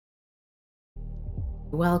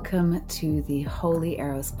Welcome to the Holy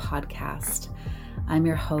Arrows podcast. I'm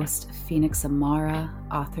your host, Phoenix Amara,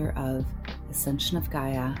 author of Ascension of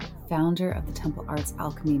Gaia, founder of the Temple Arts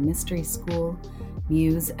Alchemy Mystery School,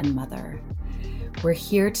 muse, and mother. We're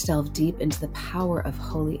here to delve deep into the power of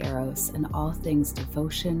Holy Arrows and all things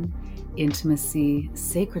devotion, intimacy,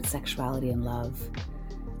 sacred sexuality, and love,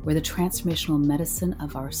 where the transformational medicine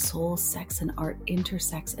of our soul, sex, and art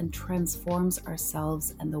intersects and transforms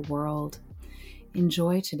ourselves and the world.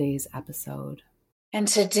 Enjoy today's episode. And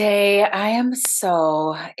today I am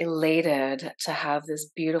so elated to have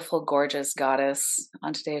this beautiful, gorgeous goddess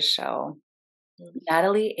on today's show.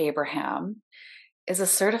 Natalie Abraham is a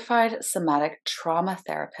certified somatic trauma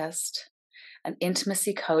therapist, an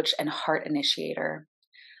intimacy coach and heart initiator,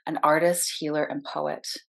 an artist, healer, and poet.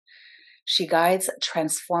 She guides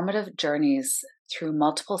transformative journeys through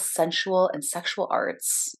multiple sensual and sexual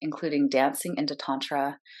arts, including dancing into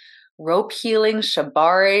Tantra, rope healing,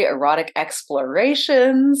 shibari, erotic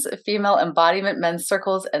explorations, female embodiment, men's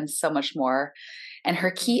circles, and so much more. And her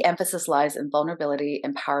key emphasis lies in vulnerability,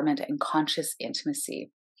 empowerment, and conscious intimacy.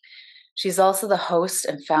 She's also the host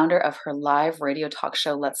and founder of her live radio talk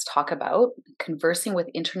show, Let's Talk About, conversing with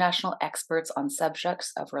international experts on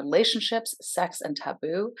subjects of relationships, sex, and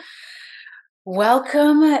taboo.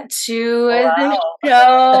 Welcome to the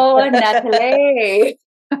show, Natalie.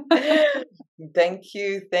 Thank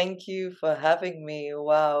you for having me.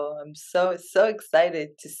 Wow, I'm so excited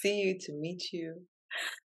to see you, to meet you.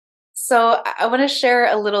 So I want to share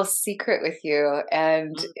a little secret with you,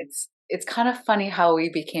 and it's kind of funny how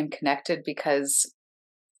we became connected, because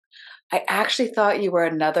I actually thought you were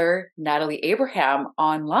another Natalie Abraham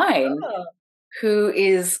online who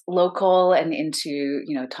is local and into,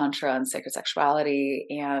 Tantra and sacred sexuality.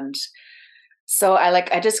 And so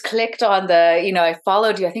I just clicked on I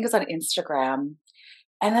followed you. I think it was on Instagram.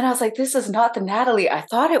 And then I was like, this is not the Natalie I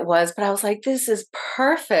thought it was, but I was like, this is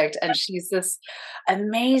perfect. And she's this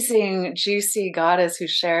amazing, juicy goddess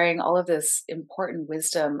who's sharing all of this important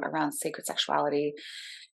wisdom around sacred sexuality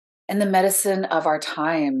and the medicine of our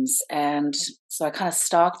times. And so I kind of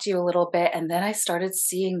stalked you a little bit. And then I started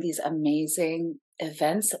seeing these amazing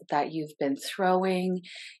events that you've been throwing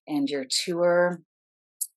and your tour.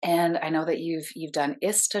 And I know that you've done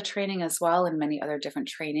ISTA training as well, and many other different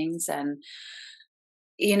trainings. And,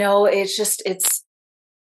 it's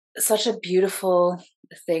such a beautiful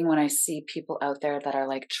thing when I see people out there that are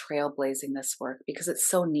like trailblazing this work, because it's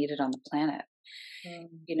so needed on the planet,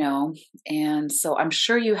 And so I'm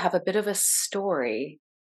sure you have a bit of a story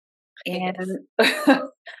and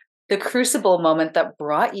the crucible moment that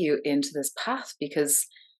brought you into this path, because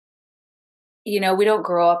we don't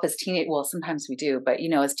grow up as well, sometimes we do, but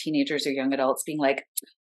as teenagers or young adults being like,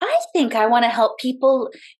 I think I want to help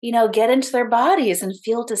people, get into their bodies and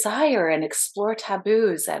feel desire and explore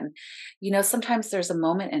taboos. And, sometimes there's a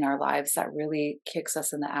moment in our lives that really kicks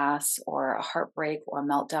us in the ass, or a heartbreak or a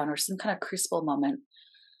meltdown or some kind of crucible moment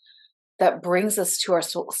that brings us to our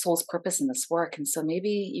soul's purpose in this work. And so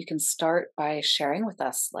maybe you can start by sharing with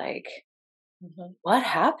us, what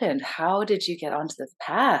happened? How did you get onto this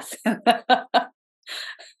path?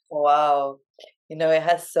 Wow. It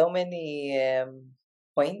has so many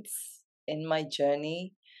points in my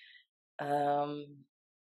journey.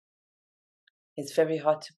 It's very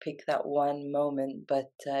hard to pick that one moment,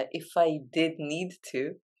 but if I did need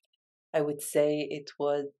to, I would say it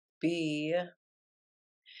would be...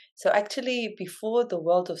 So actually, before the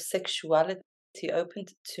world of sexuality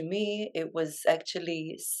opened to me, it was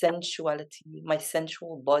actually sensuality, my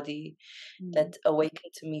sensual body, that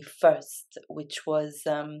awakened to me first, which was,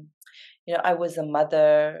 I was a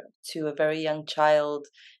mother to a very young child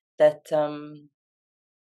that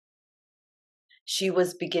she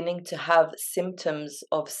was beginning to have symptoms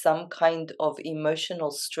of some kind of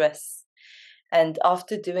emotional stress. And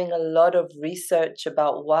after doing a lot of research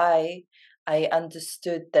about why, I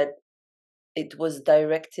understood that it was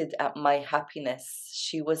directed at my happiness.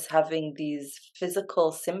 She was having these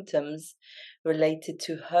physical symptoms related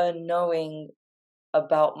to her knowing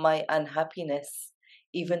about my unhappiness,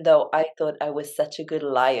 even though I thought I was such a good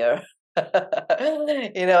liar.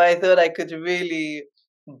 I thought I could really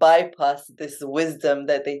bypass this wisdom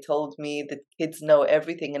that they told me that kids know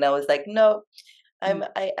everything. And I was like, no,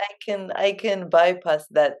 I can bypass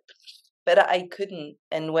that. But I couldn't.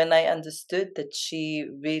 And when I understood that she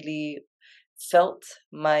really felt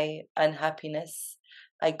my unhappiness,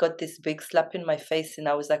 I got this big slap in my face, and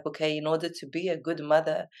I was like, okay, in order to be a good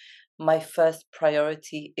mother, my first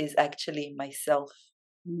priority is actually myself.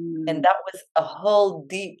 And Mm. that was a whole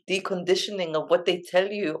deep deconditioning of what they tell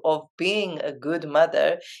you of being a good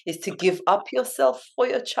mother is to give up yourself for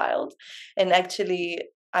your child. And actually,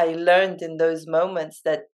 I learned in those moments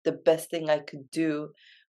that the best thing I could do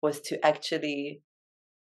was to actually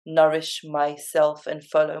nourish myself and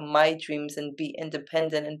follow my dreams and be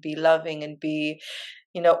independent and be loving and be,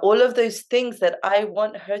 all of those things that I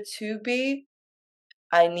want her to be.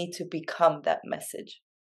 I need to become that message.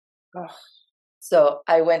 Oh, So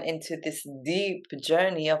I went into this deep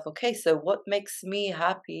journey of, okay, so what makes me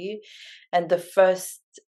happy? And the first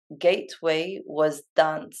gateway was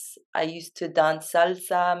dance. I used to dance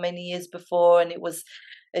salsa many years before, and it was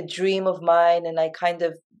a dream of mine. And I kind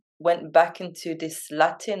of went back into this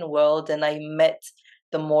Latin world and I met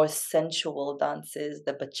the more sensual dances,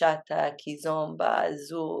 the bachata, kizomba,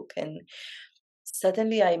 zouk, and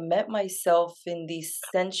suddenly I met myself in these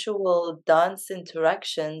sensual dance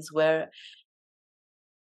interactions where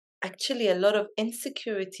actually a lot of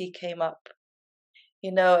insecurity came up.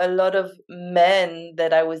 A lot of men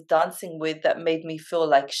that I was dancing with that made me feel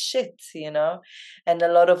like shit. And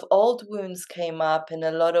a lot of old wounds came up and a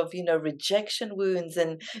lot of, rejection wounds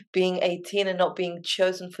and being 18 and not being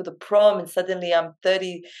chosen for the prom. And suddenly I'm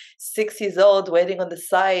 36 years old, waiting on the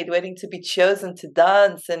side, waiting to be chosen to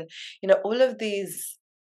dance. And, all of these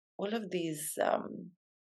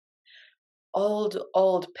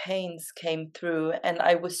old pains came through, and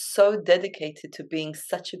I was so dedicated to being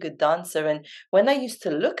such a good dancer. And when I used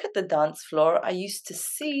to look at the dance floor, I used to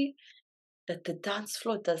see that the dance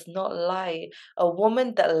floor does not lie. A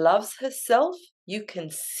woman that loves herself, you can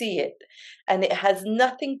see it, and it has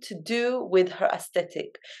nothing to do with her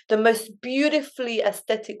aesthetic. The most beautifully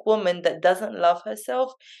aesthetic woman that doesn't love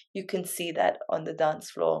herself, you can see that on the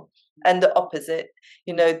dance floor. And the opposite,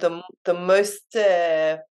 the most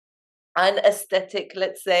anesthetic,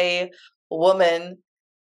 let's say, woman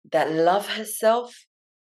that loved herself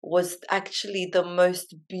was actually the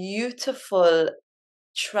most beautiful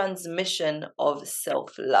transmission of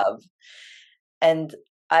self-love. And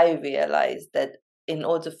I realized that in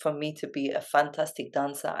order for me to be a fantastic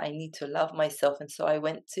dancer, I need to love myself. And so I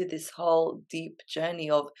went to this whole deep journey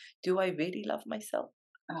of, do I really love myself?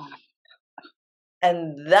 ah,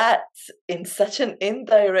 And that, in such an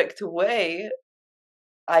indirect way,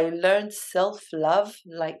 I learned self-love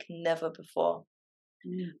like never before.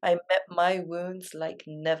 mm, I met my wounds like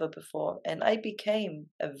never before, and I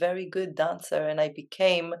became a very good dancer and I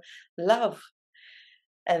became love.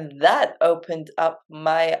 And that opened up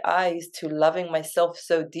my eyes to loving myself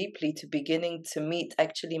so deeply, to beginning to meet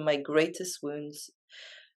actually my greatest wounds,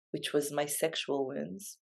 which was my sexual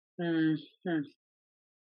wounds. mm, mm,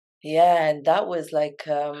 Yeah, and that was like,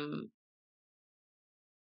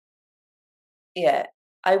 yeah,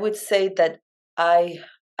 I would say that I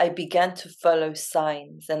I began to follow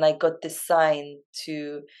signs, and I got this sign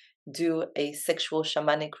to do a sexual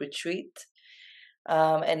shamanic retreat.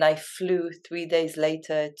 And I flew 3 days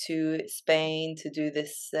later to Spain to do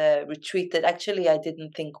this retreat that actually I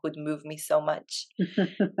didn't think would move me so much.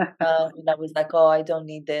 And I was like, oh, I don't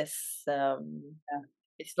need this.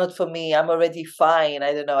 It's not for me. I'm already fine.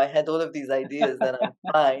 I don't know. I had all of these ideas that I'm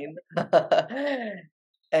fine.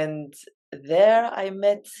 And there I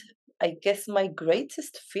met, I guess, my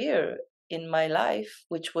greatest fear in my life,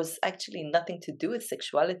 which was actually nothing to do with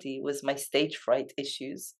sexuality, was my stage fright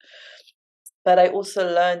issues. But I also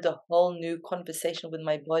learned a whole new conversation with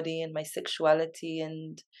my body and my sexuality,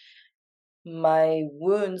 and my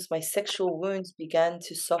wounds, my sexual wounds began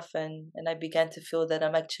to soften, and I began to feel that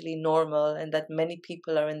I'm actually normal and that many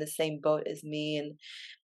people are in the same boat as me.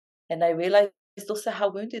 And I realized also how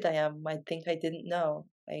wounded I am. I think I didn't know.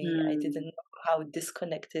 I didn't mm, know how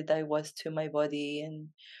disconnected I was to my body,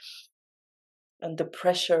 and the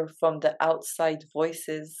pressure from the outside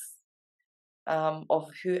voices, of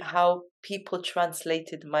how people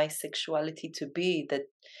translated my sexuality to be, that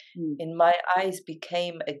mm, in my eyes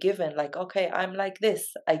became a given. Like, okay, I'm like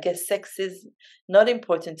this. I guess sex is not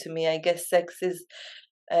important to me. I guess sex is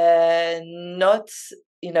not,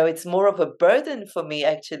 it's more of a burden for me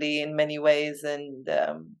actually in many ways. And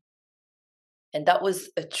that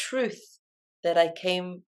was a truth that I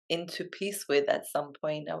came into peace with at some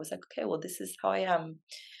point. I was like, okay, well, this is how I am.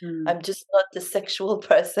 mm. I'm just not the sexual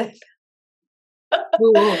person.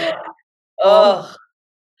 Ooh, oh,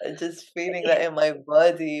 Oh, just feeling that in my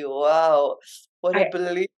body. Wow. What a I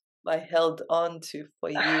belief I held on to for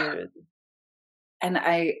years. and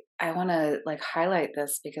I want to like highlight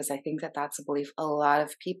this because I think that that's a belief a lot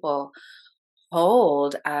of people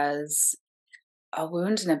hold as a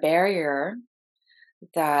wound and a barrier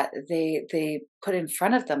that they put in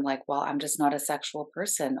front of them, like, well, I'm just not a sexual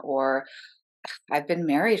person, or I've been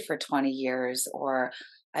married for 20 years, or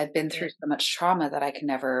I've been Yeah. through so much trauma that I can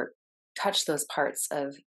never touch those parts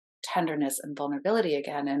of tenderness and vulnerability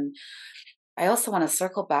again. And I also want to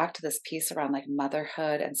circle back to this piece around like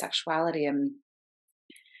motherhood and sexuality. And,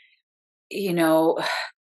 you know,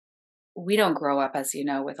 we don't grow up, as you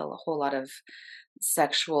know, with a whole lot of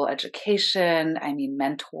sexual education. I mean,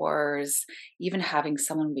 mentors, even having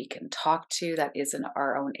someone we can talk to that isn't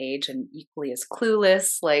our own age and equally as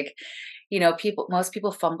clueless. Like, most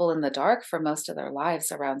people fumble in the dark for most of their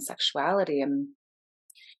lives around sexuality. And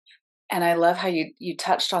I love how you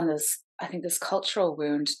touched on this, I think this cultural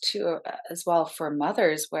wound too, as well for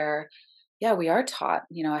mothers, where, yeah, we are taught,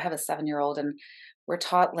 I have a 7-year-old and we're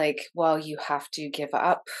taught like, well, you have to give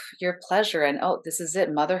up your pleasure. And oh, this is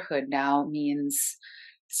it. Motherhood now means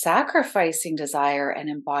sacrificing desire and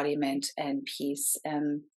embodiment and peace.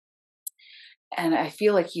 And I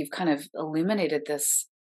feel like you've kind of illuminated this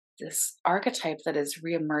archetype that is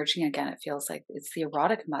reemerging again. It feels like it's the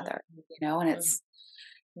erotic mother, and Mm, it's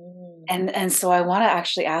mm, and so I want to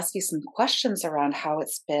actually ask you some questions around how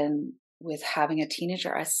it's been with having a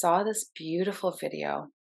teenager. I saw this beautiful video.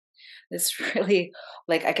 This really,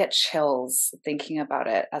 like, I get chills thinking about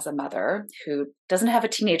it as a mother who doesn't have a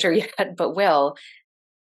teenager yet, but will.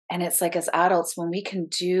 And it's like, as adults, when we can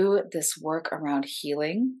do this work around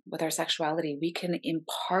healing with our sexuality, we can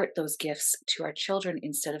impart those gifts to our children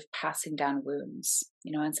instead of passing down wounds,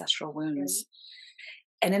 ancestral mm, wounds.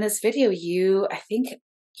 And in this video, I think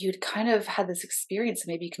you'd kind of had this experience.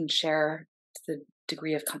 Maybe you can share the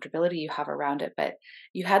degree of comfortability you have around it, but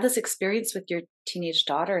you had this experience with your teenage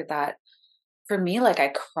daughter that for me, like, I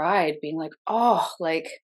cried being like, oh, like,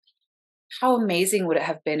 how amazing would it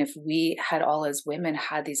have been if we had all as women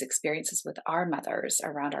had these experiences with our mothers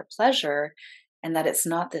around our pleasure, and that it's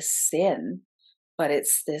not this sin, but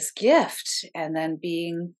it's this gift, and then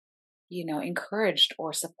being, encouraged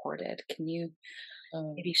or supported. Can you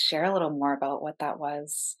mm. maybe share a little more about what that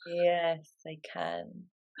was? Yes, I can.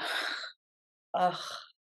 Oh,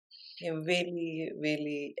 it really,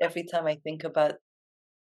 really, every time I think about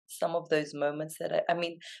some of those moments that I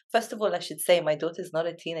mean, first of all, I should say my daughter's not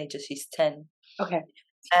a teenager, she's 10. Okay.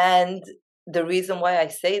 And the reason why I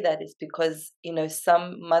say that is because,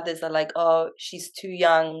 some mothers are like, oh, she's too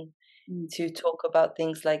young Mm, to talk about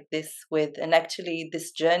things like this with. And actually,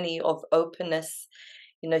 this journey of openness,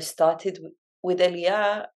 started with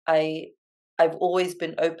Elia. I've always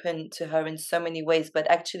been open to her in so many ways, but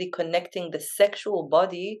actually connecting the sexual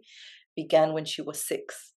body began when she was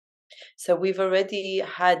 6. So we've already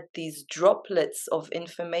had these droplets of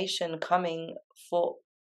information coming for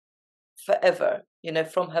forever,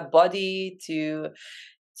 from her body to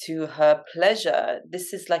her pleasure.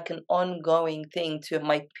 This is like an ongoing thing, to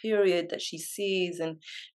my period that she sees, and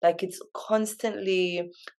like it's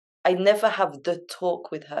constantly, I never have the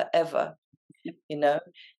talk with her ever, you know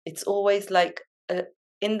it's always like,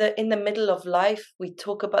 in the middle of life we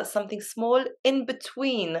talk about something small in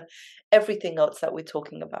between everything else that we're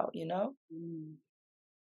talking about. mm.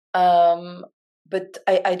 um but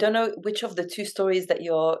I don't know which of the two stories that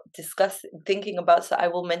you're discussing thinking about, so I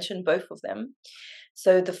will mention both of them.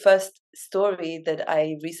 So the first story that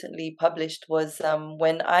I recently published was,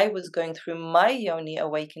 when I was going through my yoni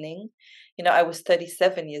awakening. I was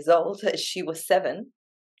 37 years old, she was 7,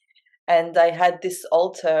 and I had this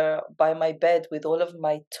altar by my bed with all of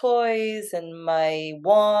my toys and my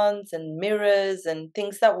wands and mirrors and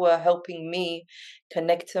things that were helping me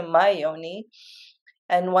connect to my yoni.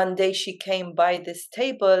 And one day she came by this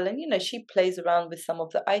table, and she plays around with some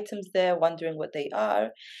of the items there, wondering what they are.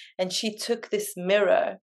 And she took this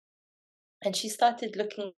mirror and she started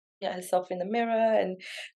looking at herself in the mirror, and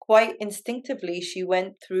quite instinctively she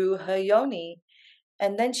went through her yoni.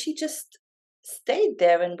 And then she just stayed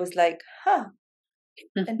there and was like, huh,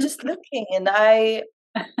 and just looking.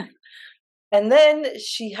 And then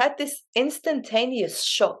she had this instantaneous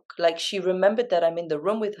shock. Like, she remembered that I'm in the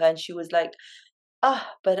room with her, and she was like,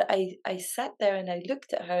 ah, but I sat there and I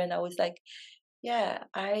looked at her and I was like, yeah,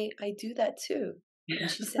 I do that too.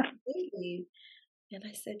 And she said, really? And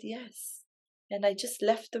I said, yes. And I just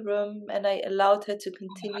left the room and I allowed her to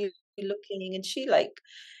continue looking. And she, like,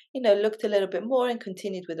 looked a little bit more and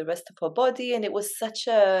continued with the rest of her body. And it was such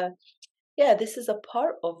a, yeah, this is a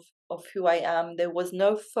part of who I am. There was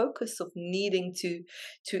no focus of needing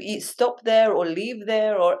to eat, stop there or leave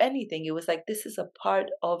there or anything. It was like, this is a part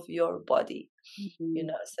of your body. Mhm.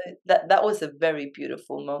 So that was a very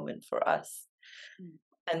beautiful moment for us. Mm.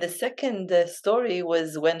 And the second story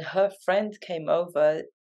was when her friend came over.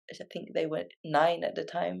 I think they were 9 at the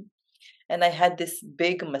time, and I had this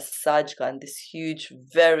big massage gun, this huge,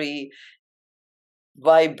 very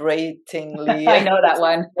vibratingly I know that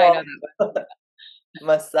one. I know that one.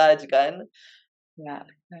 massage gun. Yeah.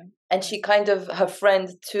 And she kind of, her friend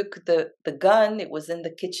took the gun, it was in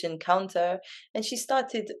the kitchen counter, and she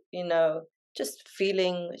started, just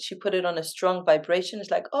feeling, she put it on a strong vibration.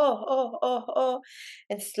 It's like, oh, oh, oh, oh,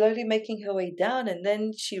 and slowly making her way down. And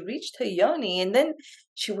then she reached her yoni, and then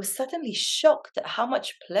she was suddenly shocked at how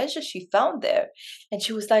much pleasure she found there. And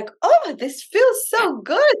she was like, oh, this feels so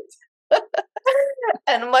good.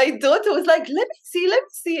 And my daughter was like, let me see, let me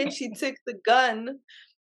see. And she took the gun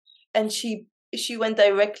and she went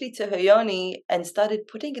directly to her yoni and started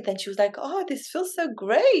putting it. Then she was like, oh, this feels so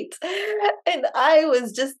great. And I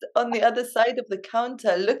was just on the other side of the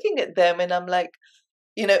counter looking at them, and I'm like,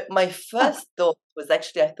 my first thought was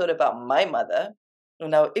actually, I thought about my mother.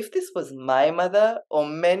 Now, if this was my mother or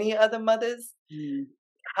many other mothers,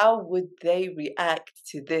 how would they react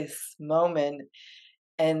to this moment?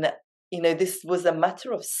 And this was a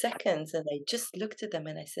matter of seconds, and I just looked at them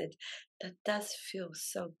and I said, that does feel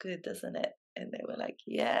so good, doesn't it? And they were like,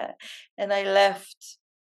 yeah. And I left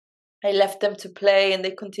them to play, and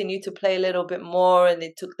they continued to play a little bit more, and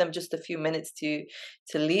it took them just a few minutes to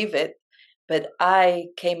leave it. But I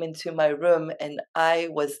came into my room and I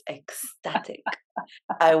was ecstatic.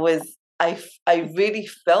 I really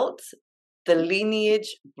felt the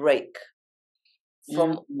lineage break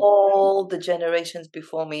from all the generations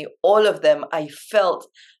before me. All of them, I felt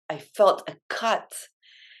a cut,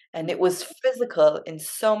 and it was physical in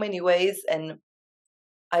so many ways. And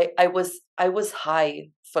I was high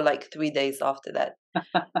for like 3 days after that.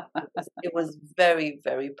 It was very,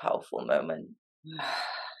 very powerful moment.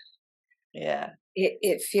 Yeah.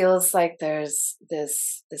 It feels like there's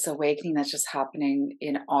this awakening that's just happening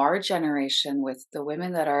in our generation with the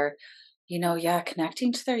women that are,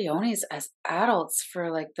 connecting to their yonis as adults for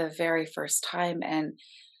like the very first time. And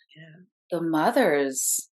Yeah. the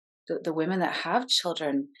mothers, the women that have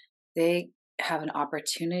children, they have an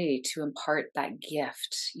opportunity to impart that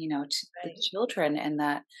gift, to the Right. children. And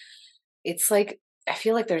that it's like, I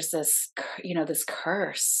feel like there's this, this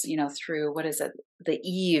curse, through what is it, the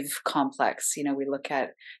Eve complex. We look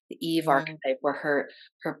at the Eve Mm, archetype where her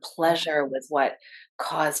mm, pleasure was what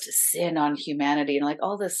caused sin on humanity, and like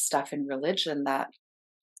all this stuff in religion that,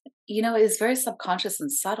 is very subconscious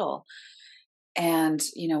and subtle. And,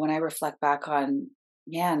 when I reflect back on,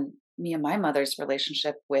 man, me and my mother's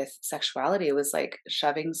relationship with sexuality, it was like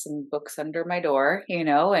shoving some books under my door,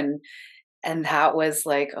 and that was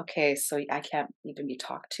like, okay, so I can't even be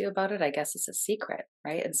talked to about it. I guess it's a secret,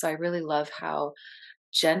 right? And so I really love how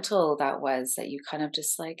gentle that was, that you kind of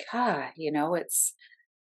just like,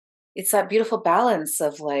 it's that beautiful balance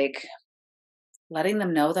of like letting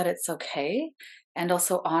them know that it's okay and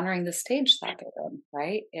also honoring the stage that they're in,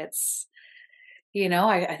 right? I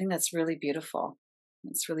think that's really beautiful.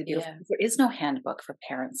 It's really beautiful. yeah. There is no handbook for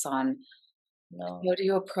parents on No. how do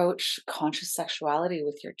you approach conscious sexuality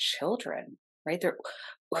with your children, right?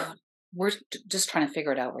 Yeah. We're just trying to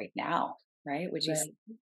figure it out right now, right? Would you? Right.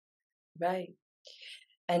 Right.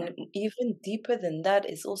 Yeah. And even deeper than that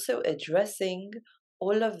is also addressing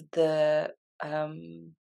all of the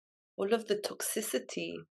um all of the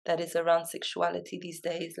toxicity that is around sexuality these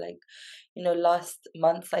days. Like, last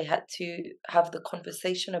month I had to have the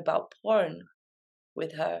conversation about porn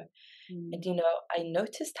with her. And, Mm. I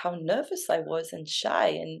noticed how nervous I was and shy,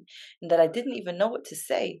 and that I didn't even know what to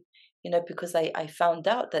say, because I found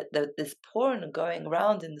out that there's porn going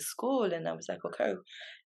around in the school. And I was like, okay,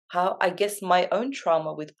 how, I guess my own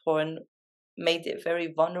trauma with porn made it very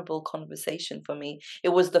vulnerable conversation for me. It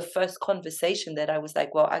was the first conversation that I was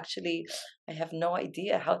like, well, actually, I have no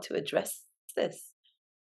idea how to address this.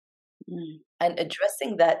 Mm. And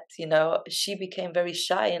addressing that, she became very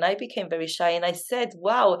shy and I became very shy. And I said,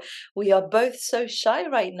 wow, we are both so shy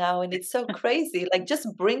right now. And it's so crazy. Like, just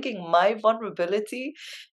bringing my vulnerability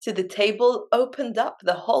to the table opened up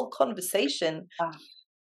the whole conversation. Ah,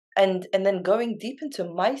 And then going deep into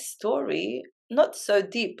my story, not so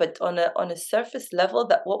deep, but on a surface level,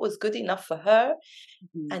 that what was good enough for her.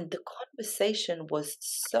 mhm. And the conversation was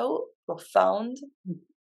so profound Mm.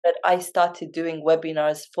 that I started doing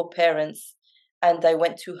webinars for parents, and I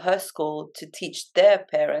went to her school to teach their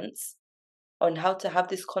parents on how to have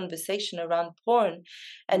this conversation around porn.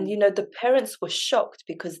 And Mm. the parents were shocked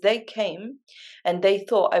because they came and they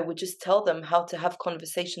thought I would just tell them how to have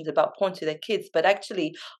conversations about porn to their kids. But actually,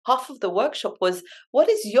 half of the workshop was, what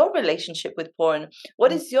is your relationship with porn?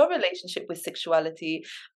 What Mm. is your relationship with sexuality?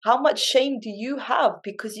 How much shame do you have?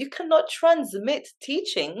 Because you cannot transmit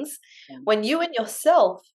teachings Yeah. when you and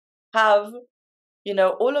yourself have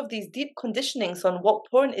all of these deep conditionings on what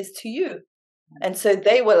porn is to you. And so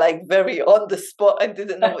they were like very on the spot and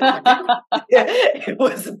didn't know what to do. It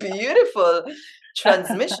was a beautiful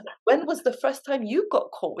transmission. When was the first time you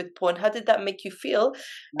got caught with porn? How did that make you feel?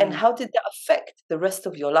 And Mm. how did that affect the rest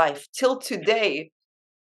of your life till today?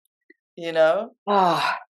 You know?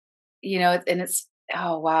 Oh, and it's,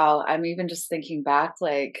 oh, wow. I'm even just thinking back,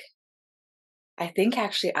 like, I think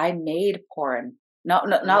actually I made porn. Not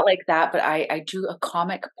like that, but I drew a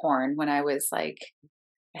comic porn when I was like,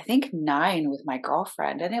 I think 9 with my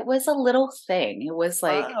girlfriend, and it was a little thing. It was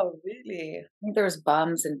like, Wow, really? I think there was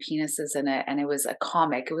bums and penises in it, and it was a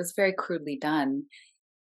comic. It was very crudely done.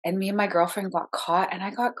 And me and my girlfriend got caught and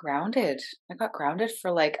I got grounded. I got grounded for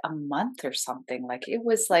like a month or something. Like it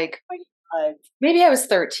was like Oh my God. maybe I was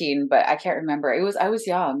 13, but I can't remember. I was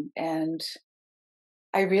young and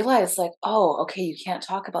I realized like, oh, okay, you can't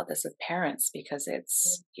talk about this with parents because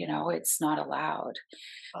it's not allowed.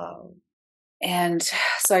 Wow. And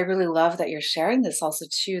so I really love that you're sharing this also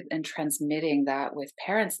too and transmitting that with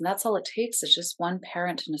parents. And that's all it takes is just one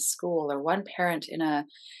parent in a school or one parent in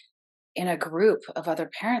a group of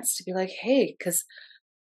other parents to be like, hey, because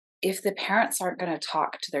if the parents aren't going to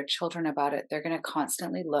talk to their children about it, they're going to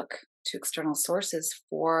constantly look to external sources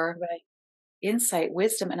for Right, insight,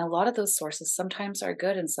 wisdom. And a lot of those sources sometimes are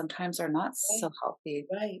good and sometimes are not so right, healthy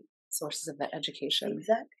right. sources of education.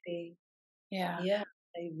 Exactly. Yeah. Yeah,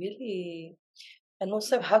 I really. And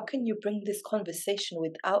also, how can you bring this conversation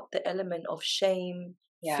without the element of shame,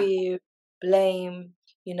 Yeah. fear, blame?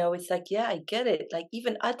 It's like, yeah, I get it. Like,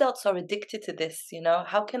 even adults are addicted to this,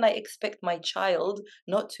 How can I expect my child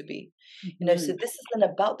not to be? So Hmm. this isn't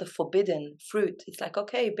about the forbidden fruit. It's like,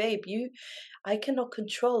 okay, babe, I cannot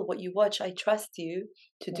control what you watch. I trust you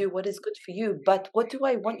to Yeah. do what is good for you. But what do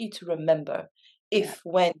I want you to remember? Yeah. If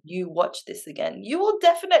when you watch this again, you will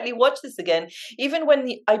definitely watch this again even when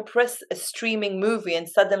I press a streaming movie and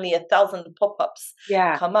suddenly 1,000 pop-ups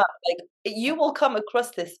Yeah. come up, like you will come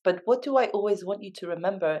across this, but what do I always want you to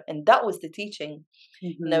remember? And that was the teaching.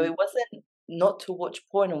 Hmm. It wasn't not to watch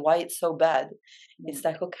porn and why it's so bad. Yeah. It's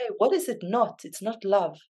like, okay, what is it not? It's not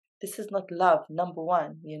love. This is not love, number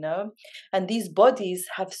one. And these bodies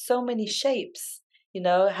have so many shapes.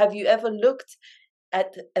 Have you ever looked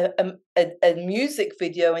at a music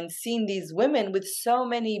video and seen these women with so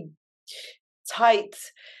many tight,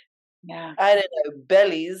 Yeah. I don't know,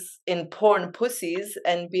 bellies in porn pussies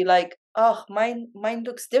and be like, oh, mine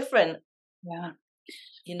looks different. Yeah.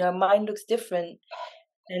 Mine looks different.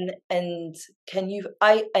 And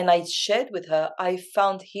I shared with her, I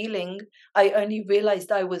found healing. I only realized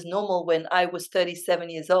I was normal when I was 37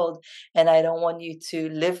 years old. And I don't want you to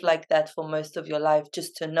live like that for most of your life,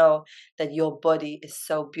 just to know that your body is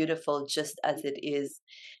so beautiful just as it is.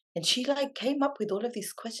 And she like came up with all of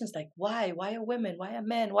these questions like, why are women, why are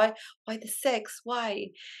men, why the sex, why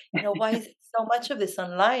is it so much of this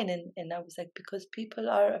online? And I was like, because people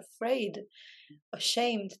are afraid,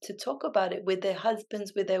 ashamed to talk about it with their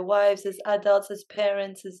husbands, with their wives, as adults, as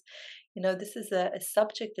parents, as this is a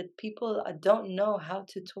subject that people don't know how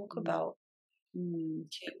to talk Mm. about. Mm.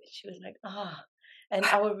 She was like, and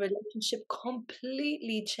our relationship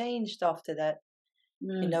completely changed after that.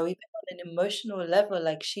 Mm. Even on an emotional level,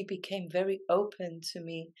 like she became very open to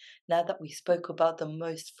me now that we spoke about the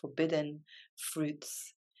most forbidden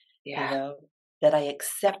fruits, you Yeah. know, that I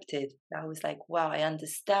accepted. I was like, wow, I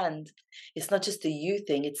understand. It's not just a you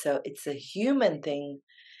thing, it's a human thing.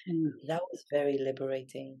 Mm. That was very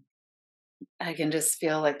liberating. I can just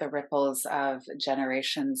feel like the ripples of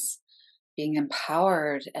generations being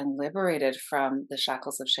empowered and liberated from the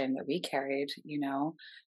shackles of shame that we carried,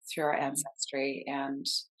 through our Mm. ancestry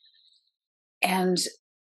and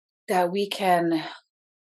that we can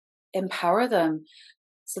empower them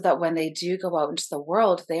so that when they do go out into the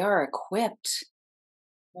world, they are equipped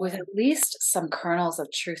with at Right. least some kernels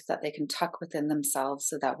of truth that they can tuck within themselves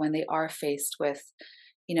so that when they are faced with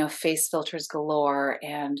face filters galore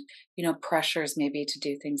and pressures maybe to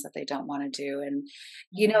do things that they don't want to do and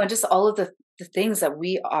Mm. and just all of the things that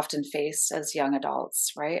we often face as young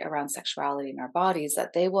adults, right, around sexuality in our bodies,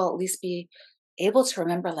 that they will at least be able to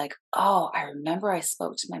remember like, oh, I remember I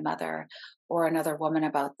spoke to my mother or another woman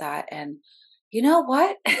about that, and you know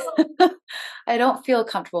what, I don't feel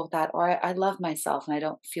comfortable with that, or I love myself and I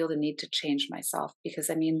don't feel the need to change myself because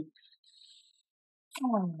I mean,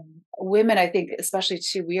 women, I think, especially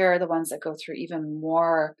too, we are the ones that go through even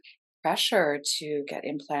more pressure to get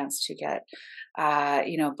implants, to get,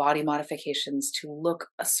 body modifications, to look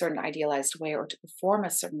a certain idealized way or to perform a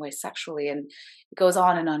certain way sexually. And it goes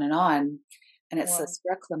on and on and on. And it's Wow. this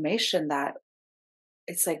reclamation that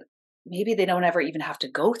it's like maybe they don't ever even have to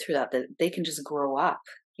go through that, that they can just grow up.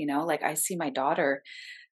 Like I see my daughter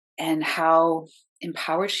and how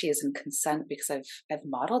empowered she is in consent, because I've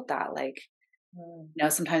modeled that. Like,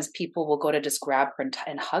 sometimes people will go to just grab her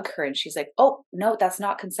and hug her, and she's like, "Oh no, that's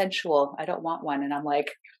not consensual. I don't want one." And I'm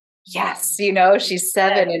like, "Yes, she's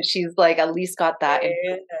 7 and she's like at least got that in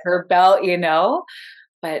her belt,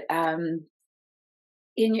 But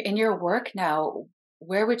in your work now,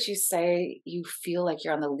 where would you say you feel like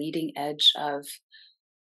you're on the leading edge of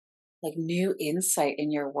like new insight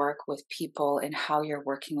in your work with people and how you're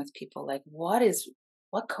working with people? Like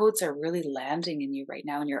what codes are really landing in you right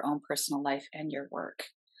now in your own personal life and your work?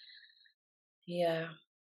 Yeah.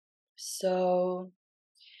 So,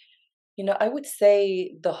 I would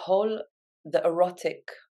say the erotic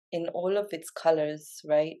in all of its colors,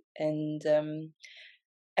 right? And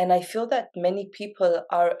I feel that many people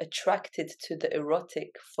are attracted to the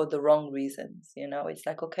erotic for the wrong reasons. It's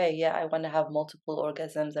like, okay, yeah, I want to have multiple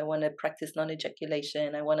orgasms. I want to practice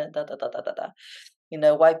non-ejaculation. I want to da da da da da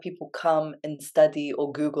da. Why people come and study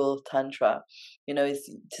or Google Tantra, is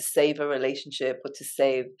to save a relationship or to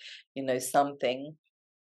save, something.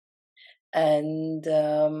 And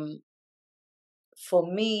for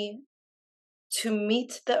me, to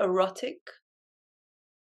meet the erotic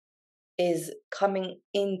is coming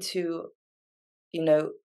into,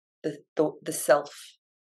 the self.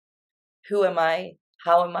 Who am I?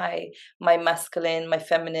 How am I? My masculine, my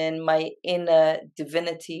feminine, my inner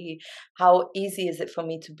divinity. How easy is it for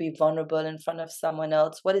me to be vulnerable in front of someone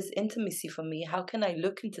else? What is intimacy for me? How can I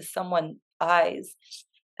look into someone's eyes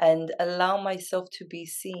and allow myself to be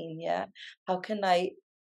seen? Yeah. How can I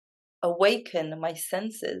awaken my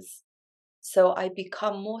senses so I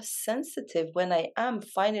become more sensitive when I am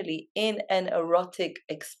finally in an erotic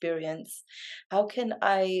experience? How can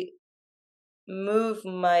I move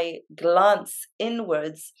my glance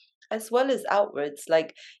inwards as well as outwards?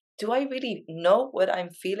 Like, do I really know what I'm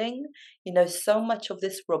feeling? So much of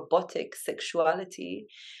this robotic sexuality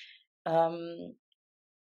um,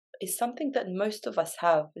 is something that most of us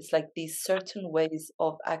have. It's like these certain ways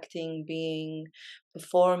of acting, being,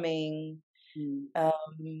 performing.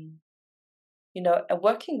 Mm.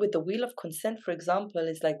 Working with the wheel of consent, for example,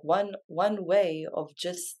 is like one way of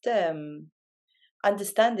just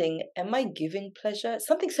understanding, am I giving pleasure?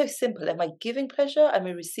 Something so simple. Am I giving pleasure? Am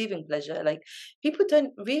I receiving pleasure? Like, people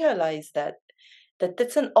don't realize that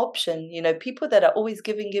that's an option. People that are always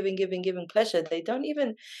giving pleasure, they don't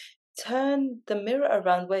even turn the mirror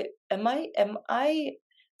around. Wait, am I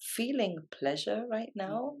feeling pleasure right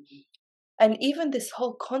now? Mhm. And even this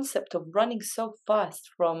whole concept of running so fast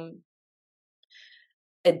from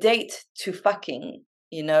a date to fucking,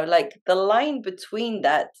 like the line between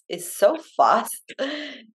that is so fast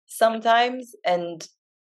sometimes. And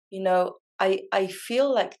I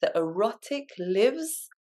feel like the erotic lives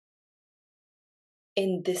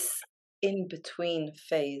in this in between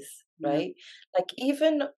phase, Yeah. right? Like,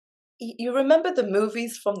 even you remember the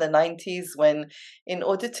movies from the 90s when, in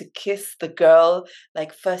order to kiss the girl,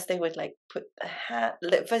 like, first they would like put the hand,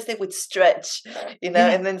 first they would stretch, Yeah.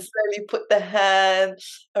 and then slowly put the hand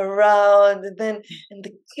around, and then and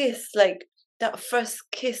the kiss, like that first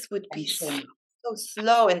kiss would be Tension. so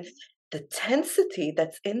slow, and the tensity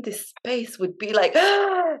that's in this space would be like,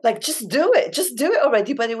 like, just do it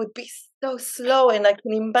already. But it would be so slow, and I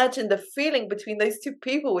can imagine the feeling between those two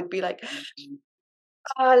people would be like, Mhm.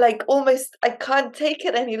 like, almost, I can't take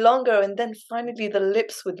it any longer. And then finally the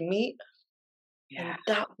lips would meet, Yeah. and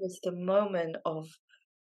that was the moment of,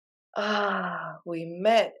 we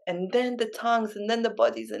met, and then the tongues, and then the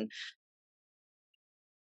bodies,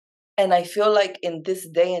 and I feel like in this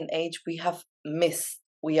day and age we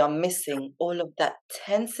are missing all of that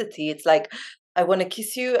tensity. It's like, I want to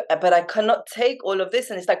kiss you, but I cannot take all of this,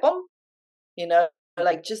 and it's like, boom, you know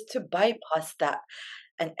like, just to bypass that.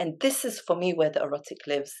 And this is for me where the erotic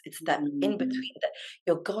lives. It's that in Mhm. between, that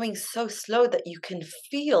you're going so slow that you can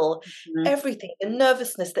feel Mhm. everything, the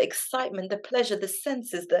nervousness, the excitement, the pleasure, the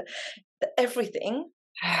senses, the everything.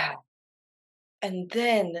 And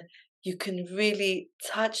then you can really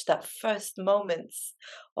touch that first moments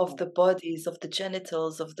of the bodies, of the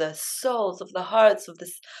genitals, of the souls, of the hearts, of the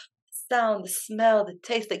sound, the smell, the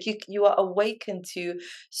taste. Like, you are awakened to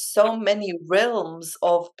so many realms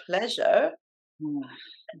of pleasure. Mhm.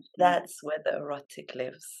 That's where the erotic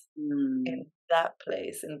lives, Mm. in that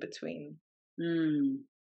place in between. Mm.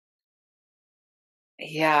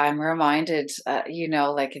 Yeah, I'm reminded,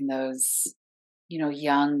 like in those,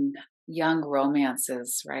 young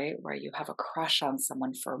romances, right? Where you have a crush on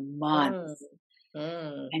someone for Mm, months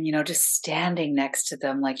mm, and, just standing next to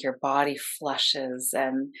them, like your body flushes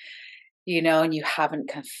and you haven't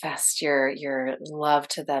confessed your love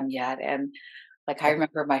to them yet. And Like, I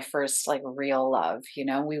remember my first like real love,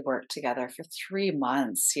 we worked together for 3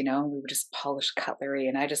 months, and we would just polish cutlery.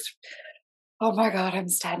 And I just, oh my God, I'm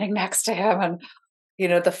standing next to him. And,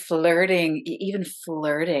 the flirting, even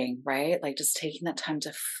flirting, right? Like just taking that time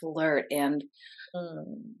to flirt. And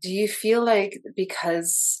Mm. do you feel like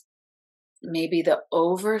because maybe the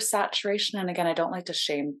oversaturation, and again, I don't like to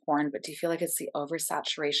shame porn, but do you feel like it's the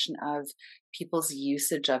oversaturation of people's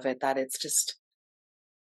usage of it that it's just,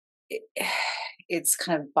 it, it's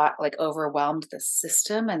kind of like overwhelmed the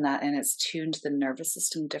system and it's tuned the nervous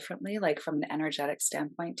system differently, like from an energetic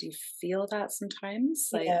standpoint? Do you feel that sometimes?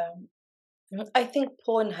 Like, Yeah. I think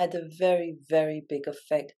porn had a very, very big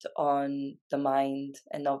effect on the mind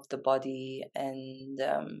and of the body, and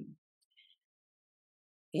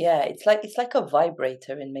yeah, it's like a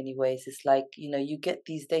vibrator in many ways. It's like, you get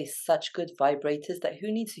these days such good vibrators that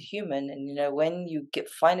who needs a human? And when you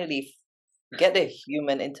get a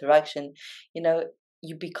human interaction, you know,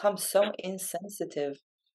 you become so insensitive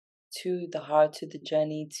to the heart, to the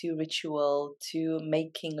journey, to ritual, to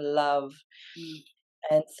making love. mm,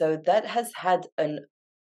 And so that has had a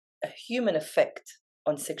human effect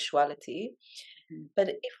on sexuality. mm, But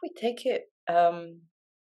if we take it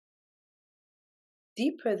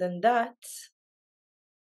deeper than that,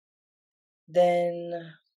 then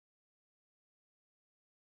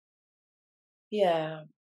yeah,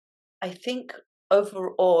 I think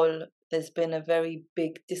overall there's been a very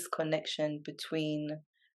big disconnection between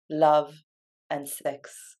love and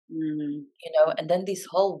sex. mm. And then this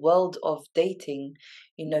whole world of dating,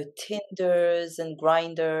 Tinders and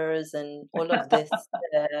grinders and all of this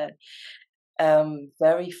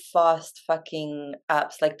very fast fucking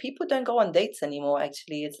apps. Like, people don't go on dates anymore.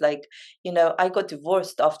 Actually, it's like, I got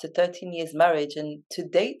divorced after 13 years marriage, and to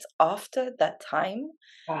date after that time,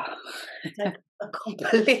 Ah. it's like a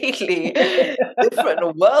completely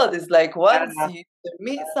different world. It's like, once Yeah. you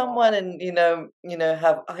meet someone and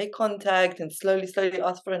have eye contact and slowly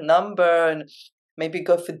ask for a number and maybe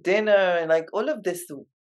go for dinner, and like all of this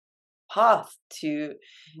path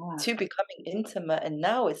Yeah. to becoming intimate. And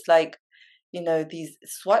now it's like, these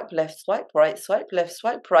swipe left, swipe right, swipe left,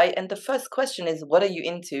 swipe right, and the first question is, what are you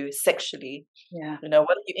into sexually? Yeah.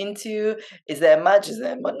 What are you into? Is there a match? Is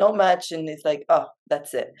there no match? And it's like, oh,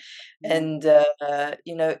 that's it. Yeah. And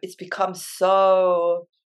it's become so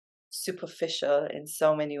superficial in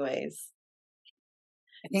so many ways.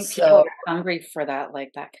 I think people So are hungry for that,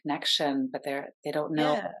 like that connection, but they don't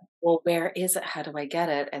know, yeah, well, where is it? How do I get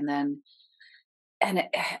it? And then, and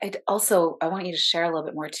it also, I want you to share a little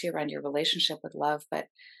bit more too around your relationship with love. But,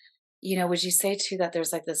 would you say too that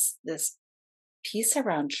there's like this piece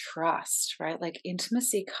around trust, right? Like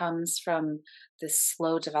intimacy comes from this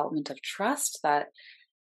slow development of trust that,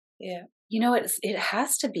 yeah, it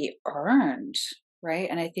has to be earned, right?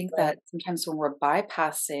 And I think right, that sometimes when we're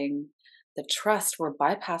bypassing the trust, we're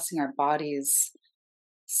bypassing our body's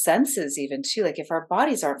senses even too. Like if our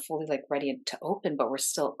bodies aren't fully like ready to open, but we're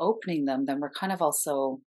still opening them, then we're kind of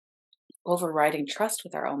also overriding trust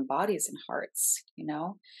with our own bodies and hearts.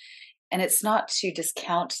 And it's not to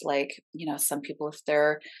discount, like, some people, if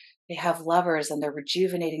they have lovers and they're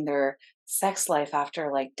rejuvenating their sex life after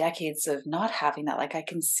like decades of not having that. Like I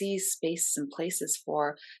can see spaces and places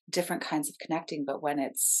for different kinds of connecting, but when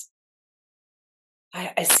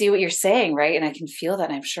I see what you're saying, right? And I can feel that.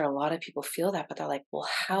 And I'm sure a lot of people feel that, but they're like, well,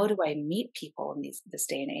 how do I meet people in this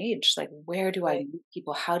day and age? Like, where do I right, meet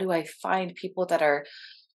people? How do I find people that are,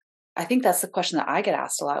 I think that's the question that I get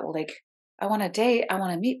asked a lot. Well, like, I want to date, I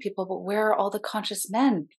want to meet people, but where are all the conscious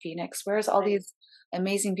men, Phoenix? Where's all right. these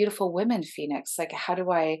amazing, beautiful women, Phoenix? Like, how do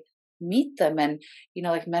I meet them? And,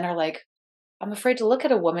 like men are like, I'm afraid to look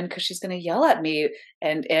at a woman because she's going to yell at me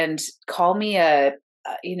and call me a,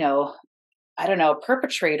 I don't know,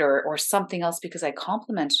 perpetrator or something else because I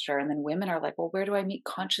complimented her. And then women are like, well, where do I meet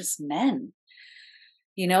conscious men,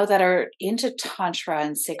 that are into tantra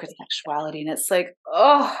and sacred sexuality? And it's like,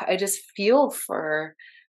 oh, I just feel for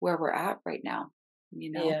where we're at right now,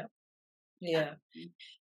 you know? Yeah, yeah.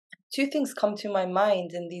 Two things come to my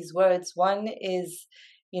mind in these words. One is,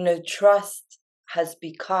 trust has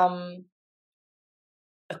become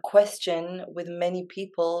a question with many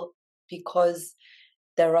people because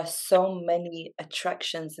there are so many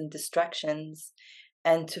attractions and distractions.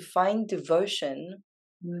 And to find devotion,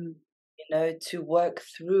 Mm, to work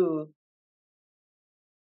through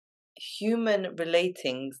human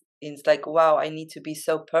relating, it's like, wow, I need to be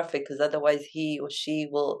so perfect because otherwise he or she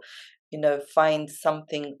will, find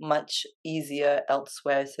something much easier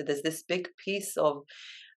elsewhere. So there's this big piece of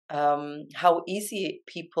how easy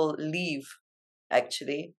people leave,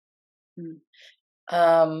 actually. mm,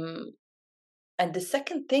 Um, And the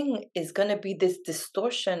second thing is going to be this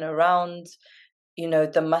distortion around,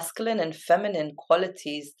 the masculine and feminine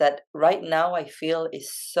qualities that right now I feel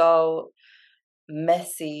is so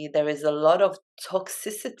messy. There is a lot of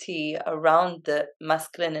toxicity around the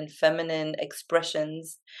masculine and feminine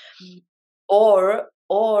expressions, or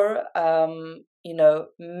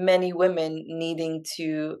many women needing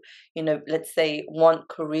to, let's say, want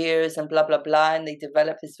careers and blah blah blah, and they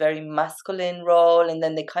develop this very masculine role, and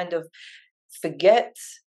then they kind of forget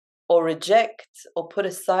or reject or put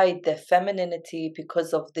aside their femininity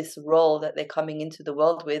because of this role that they're coming into the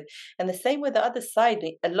world with. And the same with the other side.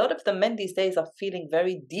 A lot of the men these days are feeling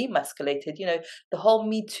very demasculated. The whole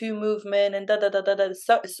Me Too movement and da da da da da.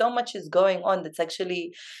 So much is going on that's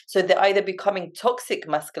actually, so they're either becoming toxic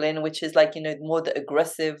masculine, which is like, more the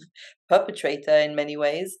aggressive perpetrator in many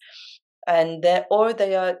ways, and they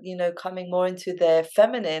are, coming more into their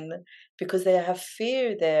feminine because they have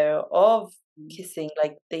fear there of kissing.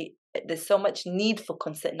 Like there's so much need for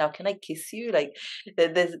consent now. Can I kiss you? Like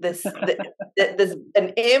there's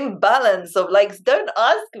an imbalance of like, don't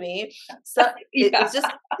ask me. So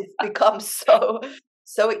it's become so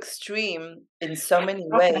extreme in so many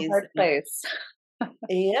ways. Hard place.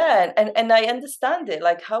 Yeah, and I understand it.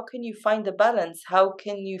 Like, how can you find a balance? How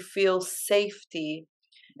can you feel safety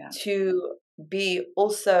to be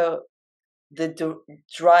also the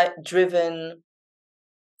driven,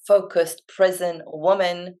 focused, present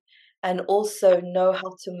woman, and also know how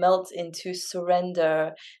to melt into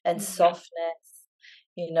surrender and softness,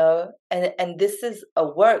 and this is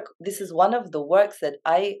one of the works that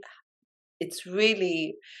it's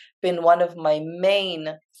really been one of my main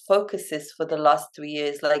focuses for the last 3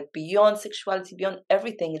 years, like beyond sexuality, beyond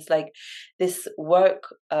everything. It's like this work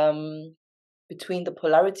between the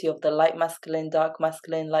polarity of the light masculine, dark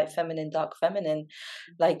masculine, light feminine, dark feminine,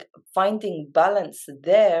 like finding balance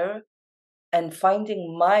there, and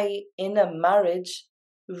finding my inner marriage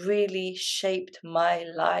really shaped my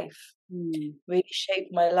life. Really shaped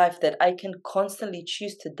my life, that I can constantly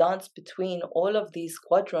choose to dance between all of these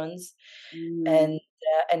quadrants, and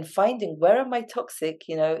finding where am I toxic.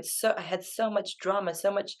 So I had so much drama,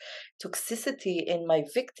 so much toxicity in my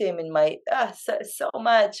victim, in my so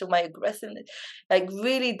much of my aggressiveness, like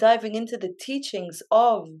really diving into the teachings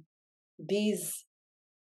of these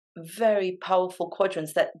very powerful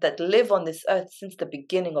quadrants that live on this earth since the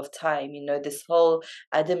beginning of time. This whole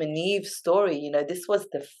Adam and Eve story, this was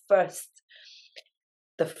the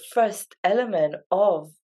first element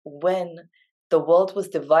of when the world was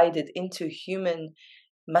divided into human,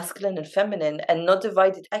 masculine and feminine, and not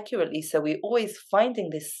divided accurately. So we always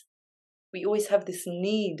have this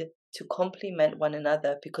need to complement one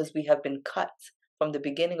another because we have been cut from the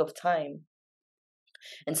beginning of time.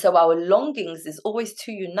 And so our longings is always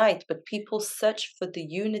to unite, but people search for the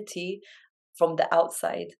unity from the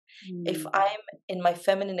outside. If I'm in my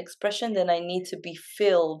feminine expression, then I need to be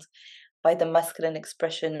filled by the masculine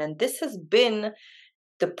expression. And this has been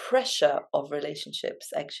the pressure of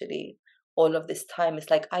relationships, actually, all of this time. It's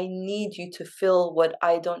like, I need you to fill what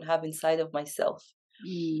I don't have inside of myself.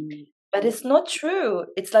 But it's not true.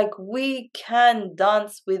 It's like we can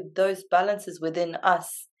dance with those balances within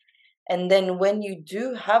us. And then when you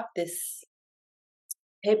do have this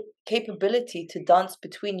capability to dance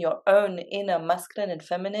between your own inner masculine and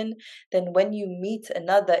feminine, then when you meet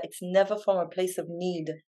another, it's never from a place of need,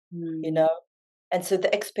 And so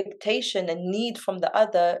the expectation and need from the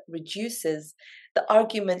other reduces, the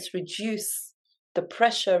arguments reduce, the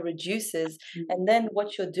pressure reduces. And then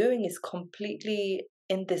what you're doing is completely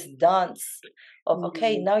in this dance of,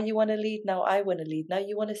 okay, now you want to lead, now I want to lead, now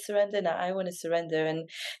you want to surrender, now I want to surrender.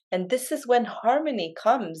 And this is when harmony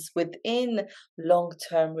comes within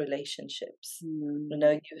long-term relationships.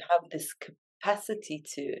 You have this capacity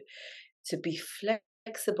to be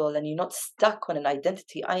flexible, and you're not stuck on an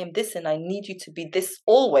identity. I am this and I need you to be this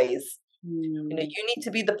always. You need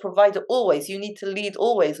to be the provider always, you need to lead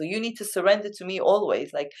always, or you need to surrender to me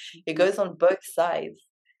always. Like it goes on both sides.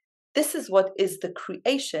 This is what is the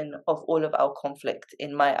creation of all of our conflict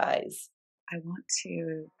in my eyes. I want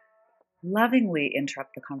to lovingly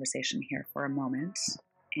interrupt the conversation here for a moment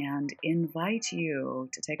and invite you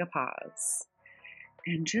to take a pause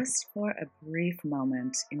and just for a brief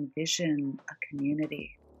moment envision a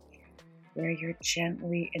community where you're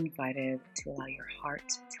gently invited to allow your heart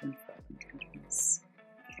to unfold in tenderness,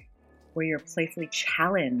 where you're playfully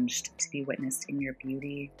challenged to be witnessed in your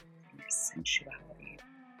beauty and your sensuality.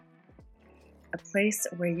 A place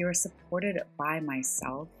where you're supported by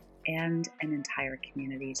myself and an entire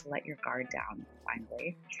community to let your guard down,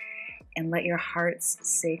 finally, and let your heart's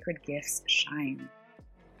sacred gifts shine.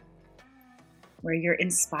 where you're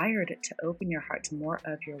inspired to open your heart to more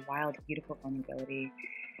of your wild, beautiful vulnerability,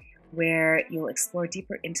 where you'll explore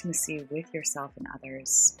deeper intimacy with yourself and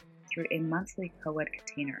others through a monthly co-ed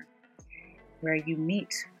container, where you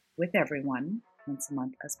meet with everyone once a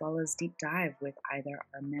month, as well as deep dive with either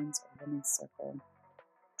our men's or women's circle.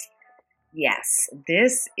 Yes,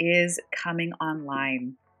 this is coming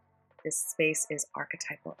online. This space is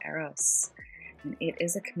Archetypal Eros, and it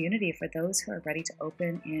is a community for those who are ready to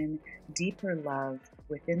open in deeper love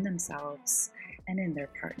within themselves and in their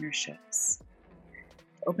partnerships,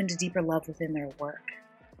 open to deeper love within their work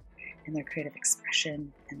and their creative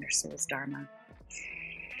expression and their soul's dharma.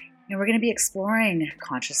 And we're going to be exploring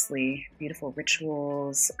consciously beautiful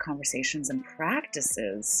rituals, conversations, and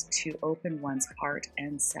practices to open one's heart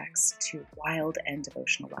and sex to wild and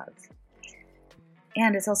devotional love.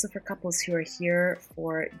 And it's also for couples who are here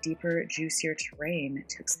for deeper, juicier terrain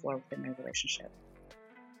to explore within their relationship.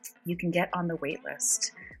 You can get on the wait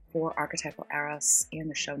list for Archetypal Eros in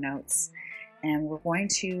the show notes. And we're going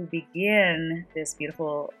to begin this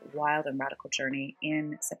beautiful, wild, and radical journey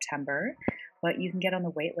in September. But you can get on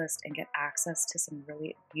the wait list and get access to some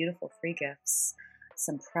really beautiful free gifts,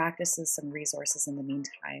 some practices, some resources in the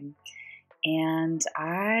meantime. And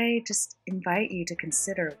I just invite you to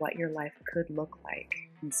consider what your life could look like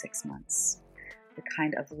in 6 months. The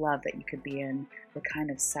kind of love that you could be in, the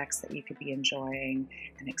kind of sex that you could be enjoying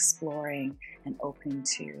and exploring and open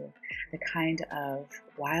to, the kind of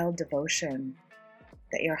wild devotion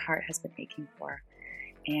that your heart has been aching for.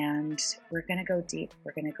 And we're going to go deep,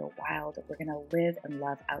 we're going to go wild, we're going to live and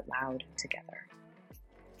love out loud together.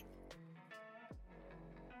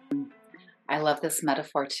 I love this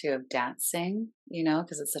metaphor too of dancing,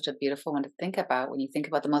 because it's such a beautiful one to think about. When you think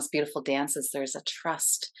about the most beautiful dances, there's a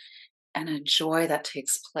trust and a joy that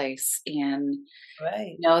takes place in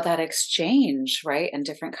that exchange, right? And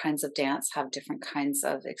different kinds of dance have different kinds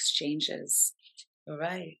of exchanges.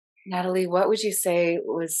 Right. Natalie, what would you say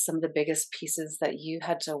was some of the biggest pieces that you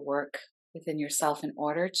had to work within yourself in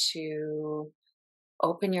order to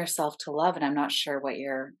open yourself to love? And I'm not sure what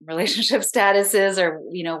your relationship status is or,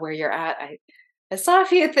 where you're at. I saw a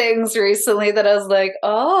few things recently that I was like,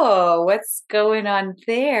 oh, what's going on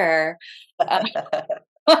there? But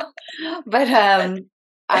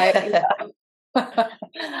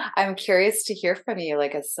I'm curious to hear from you,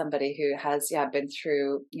 like as somebody who has, been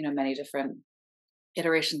through, many different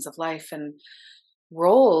iterations of life and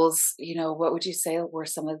roles, what would you say were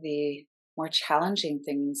some of the more challenging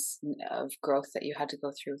things of growth that you had to go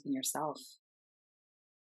through within yourself?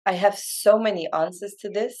 I have so many answers to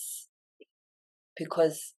this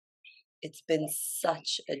because it's been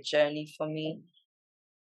such a journey for me.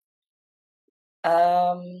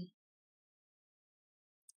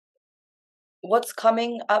 What's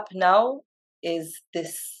coming up now is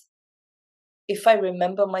this. If I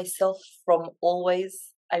remember myself from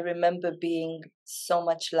always, I remember being so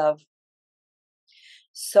much love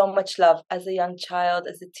as a young child,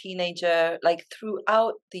 as a teenager, like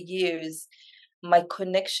throughout the years. My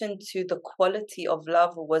connection to the quality of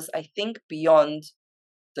love was, I think, beyond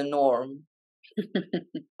the norm.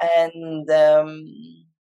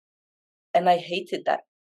 And I hated that.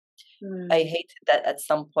 I hated that at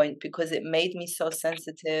some point because it made me so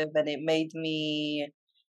sensitive and it made me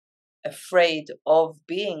afraid of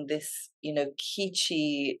being this,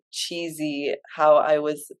 kitschy, cheesy, how I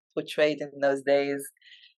was portrayed in those days,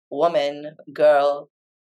 woman, girl.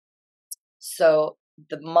 So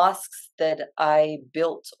the masks that I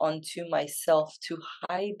built onto myself to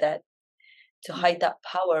hide that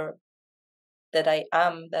power that I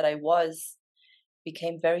am, that I was,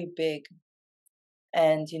 became very big.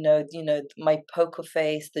 And my poker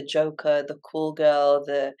face, the joker, the cool girl,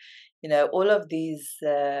 all of these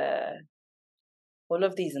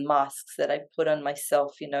masks that I put on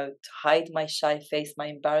myself, to hide my shy face, my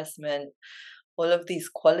embarrassment, all of these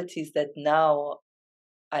qualities that now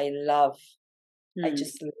I love. I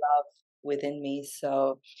just love within me.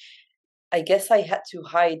 So I guess I had to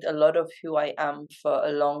hide a lot of who I am for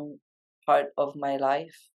a long part of my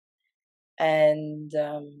life. And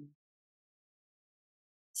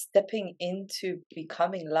stepping into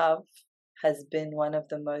becoming love has been one of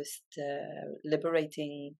the most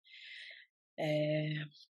liberating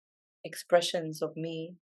expressions of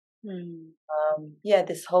me.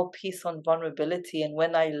 This whole piece on vulnerability. And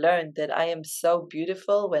when I learned that I am so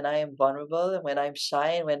beautiful when I am vulnerable and when I'm shy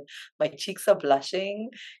and when my cheeks are blushing,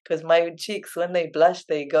 because my cheeks, when they blush,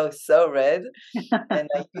 they go so red. And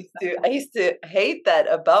I used to hate that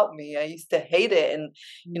about me. I used to hate it. And,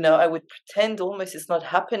 I would pretend almost it's not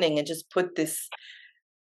happening and just put this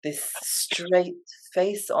straight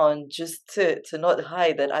face on just to not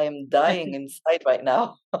hide that I am dying inside right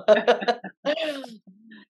now.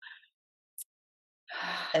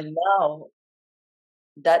 And now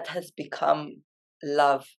that has become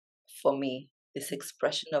love for me, this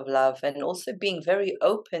expression of love, and also being very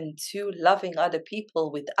open to loving other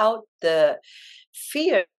people without the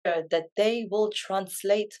fear that they will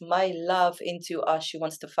translate my love into, ah, she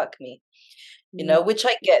wants to fuck me. Which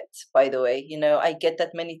I get, by the way. I get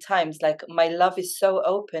that many times. Like, my love is so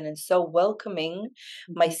open and so welcoming.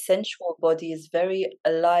 My sensual body is very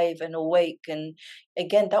alive and awake. And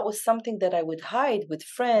again, that was something that I would hide with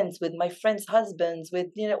friends, with my friends' husbands, with,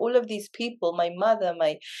 all of these people, my mother,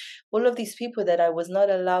 all of these people that I was not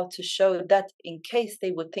allowed to show that, in case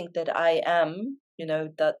they would think that I am,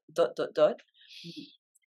 that dot, dot, dot.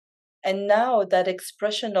 And now that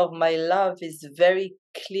expression of my love is very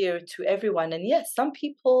clear to everyone. And yes, some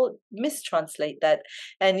people mistranslate that.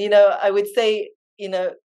 And, I would say,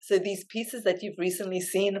 so these pieces that you've recently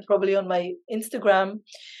seen probably on my Instagram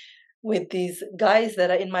with these guys that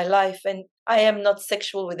are in my life, and I am not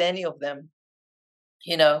sexual with any of them.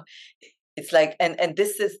 It's like, and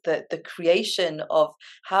this is the creation of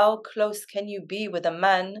how close can you be with a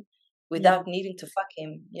man without needing to fuck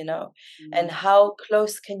him, and how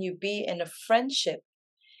close can you be in a friendship,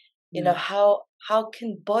 how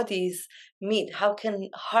can bodies meet, how can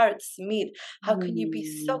hearts meet, how can you be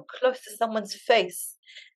so close to someone's face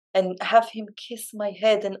and have him kiss my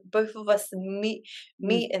head, and both of us meet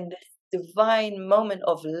in this divine moment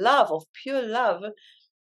of love, of pure love,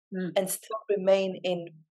 and still remain in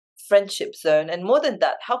friendship zone. And more than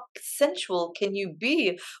that, how sensual can you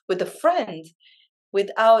be with a friend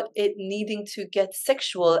without it needing to get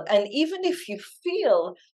sexual? And even if you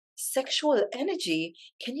feel sexual energy,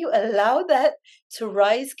 can you allow that to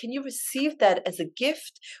rise? Can you receive that as a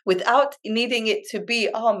gift without needing it to be,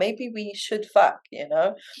 oh, maybe we should fuck,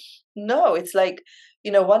 No, it's like,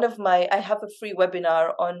 I have a free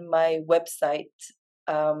webinar on my website,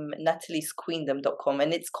 nataliesqueendom.com,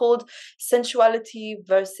 and it's called Sensuality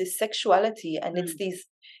versus Sexuality. And it's these,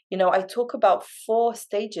 I talk about 4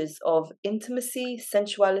 stages of intimacy,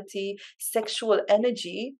 sensuality, sexual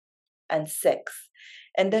energy, and sex.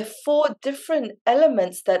 And they're 4 different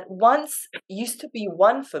elements that once used to be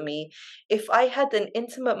one for me. If I had an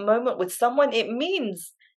intimate moment with someone, it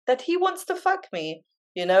means that he wants to fuck me,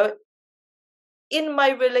 in my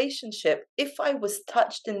relationship. If I was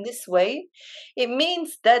touched in this way, it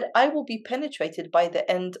means that I will be penetrated by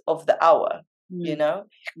the end of the hour,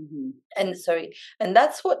 and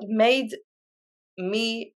that's what made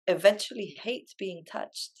me eventually hate being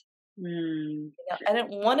touched. I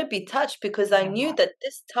didn't want to be touched because I knew that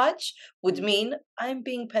this touch would mean I'm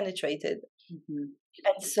being penetrated.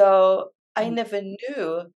 And so I never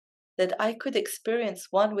knew that I could experience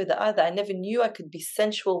one with the other. I never knew I could be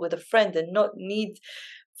sensual with a friend and not need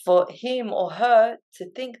for him or her to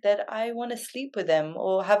think that I want to sleep with them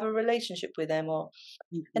or have a relationship with them.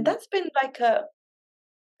 And that's been like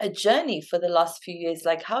a journey for the last few years.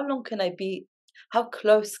 Like, how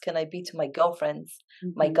close can I be to my girlfriends,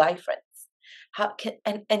 my guy friends?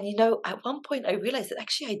 And at one point I realized that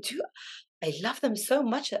actually I love them so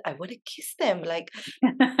much that I want to kiss them. Like,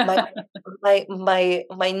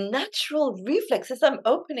 my natural reflex as I'm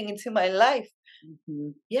opening into my life.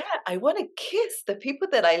 Yeah, I want to kiss the people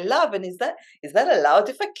that I love. And is that allowed?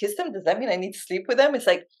 If I kiss them, does that mean I need to sleep with them? It's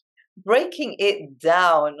like breaking it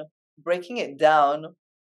down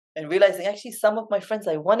and realizing actually some of my friends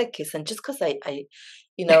I want to kiss. And just because I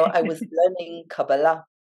was learning Kabbalah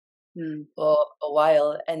for a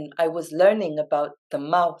while, and I was learning about the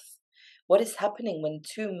mouth. What is happening when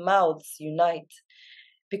 2 mouths unite?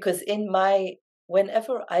 Because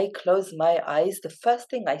whenever I close my eyes, the first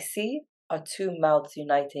thing I see are 2 mouths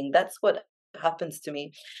uniting. That's what happens to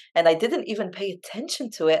me. And I didn't even pay attention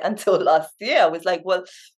to it until last year. I was like, well,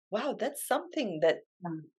 wow, that's something that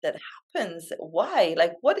happens. Why?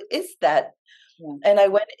 Like, what is that? And I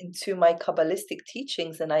went into my Kabbalistic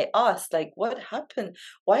teachings and I asked, like, what happened?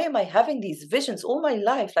 Why am I having these visions all my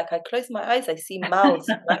life? Like, I close my eyes, I see mouths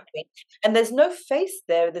uniting, and there's no face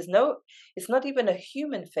there. It's not even a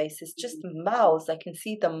human face. It's just mouths. I can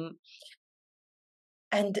see them.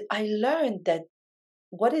 And I learned that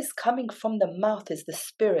what is coming from the mouth is the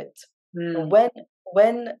spirit.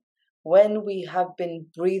 When we have been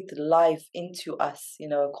breathed life into us,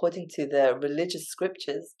 according to the religious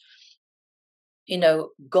scriptures,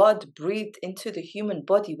 God breathed into the human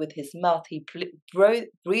body with his mouth. He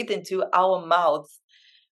breathed into our mouths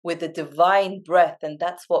with the divine breath, and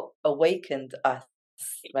that's what awakened us,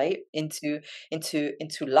 right, into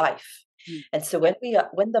life. Mm. And so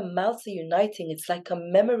when the mouths are uniting, it's like a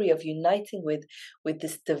memory of uniting with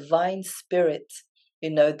this divine spirit,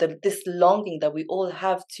 this longing that we all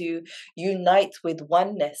have to unite with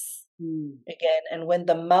oneness Mm. again. And when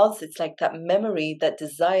the mouths, it's like that memory, that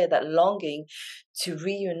desire, that longing to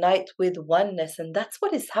reunite with oneness. And that's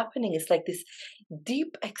what is happening. It's like this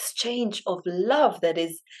deep exchange of love that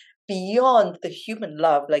is beyond the human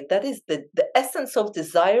love. Like that is the essence of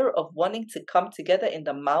desire, of wanting to come together in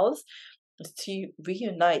the mouths, is to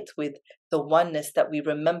reunite with the oneness that we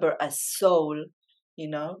remember as soul, you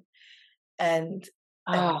know? And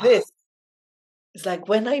and Oh, this it's like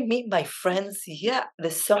when I meet my friends, yeah,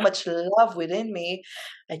 there's so much love within me.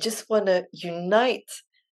 I just want to unite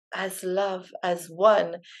as love, as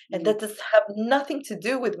one. And mm. that does have nothing to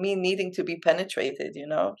do with me needing to be penetrated, you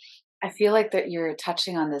know? I feel like that you're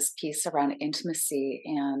touching on this piece around intimacy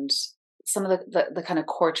and some of the kind of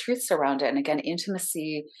core truths around it. And again,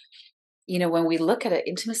 intimacy, when we look at it,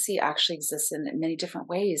 intimacy actually exists in many different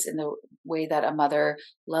ways, in the way that a mother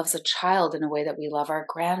loves a child, in a way that we love our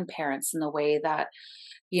grandparents, in the way that,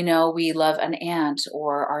 we love an aunt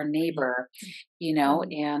or our neighbor,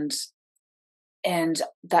 Mhm. and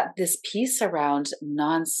that this piece around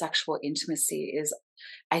non-sexual intimacy is,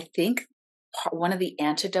 I think, one of the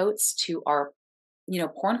antidotes to our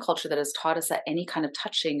porn culture that has taught us that any kind of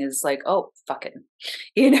touching is like, oh, fucking,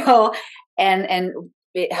 you know, and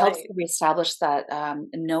it helps Right. to reestablish that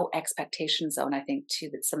no expectation zone. I think too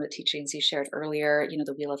that some of the teachings you shared earlier,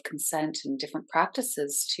 the wheel of consent and different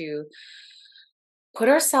practices to put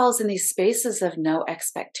ourselves in these spaces of no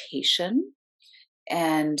expectation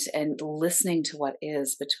and listening to what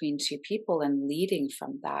is between two people and leading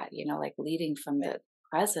from that, like leading from Right. the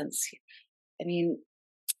presence. I mean,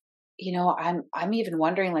 I'm even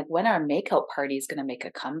wondering like when our makeout party is going to make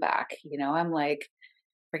a comeback. I'm like,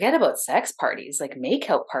 forget about sex parties, like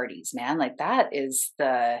makeout parties, man. Like that is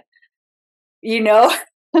you know,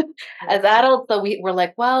 as Yeah. adults, though, we're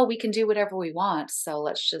like, well, we can do whatever we want. So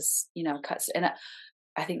let's just, cut. And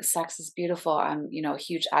I think sex is beautiful. I'm, a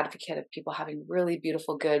huge advocate of people having really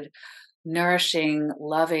beautiful, good, nourishing,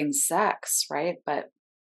 loving sex, right? But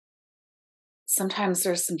sometimes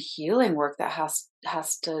there's some healing work that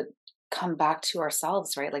has to come back to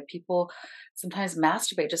ourselves, right? Like people sometimes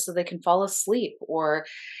masturbate just so they can fall asleep or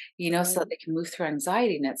so that Right. they can move through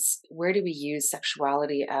anxiety. And it's, where do we use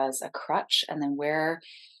sexuality as a crutch, and then where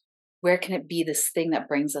can it be this thing that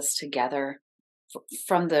brings us together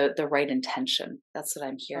from the right intention? That's what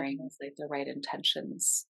I'm hearing, Mhm. is like the right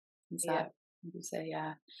intentions. Is that Yeah. what you say?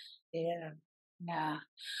 Yeah. Yeah. Yeah.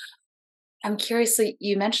 I'm curious. So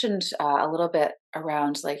you mentioned a little bit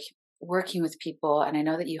around like working with people, and I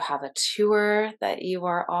know that you have a tour that you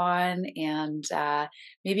are on, and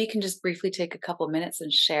maybe you can just briefly take a couple minutes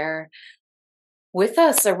and share with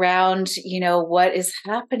us around, what is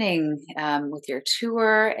happening with your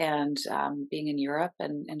tour and being in Europe,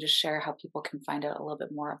 and just share how people can find out a little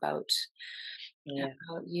bit more Yeah.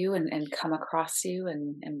 about you and come across you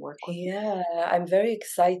and work with you. Yeah, I'm very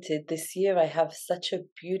excited. This year I have such a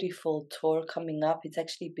beautiful tour coming up. It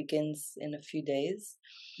actually begins in a few days.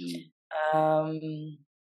 Mm. Um,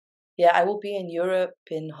 yeah, I will be in Europe,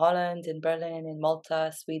 in Holland, in Berlin, in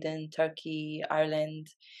Malta, Sweden, Turkey, Ireland,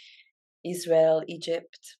 Israel,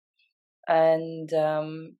 Egypt. And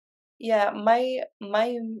yeah, my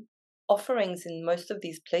offerings in most of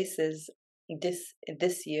these places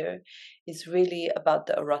this year is really about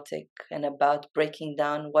the erotic and about breaking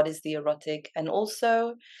down what is the erotic. And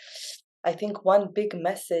also I think one big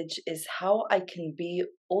message is how I can be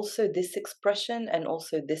also this expression and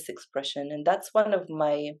also this expression. And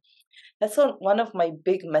one of my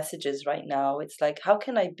big messages right now. It's like, how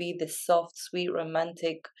can I be this soft, sweet,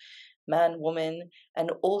 romantic man, woman,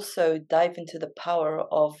 and also dive into the power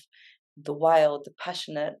of the wild, the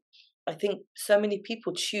passionate? I think so many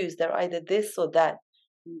people choose they're either this or that.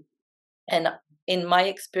 Mm. And in my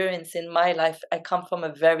experience, in my life, I come from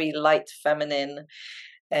a very light feminine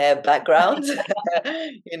background.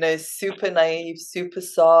 Super naive, super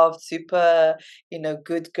soft, super,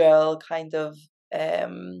 good girl kind of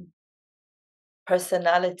um,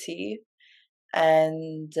 personality.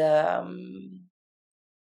 And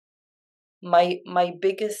my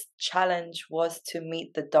biggest challenge was to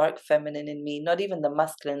meet the dark feminine in me, not even the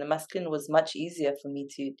masculine. The masculine was much easier for me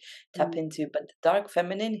to tap Mm. into, but the dark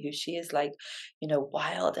feminine, who she is like,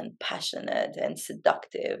 wild and passionate and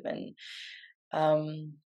seductive. And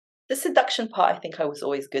um the seduction part, I think I was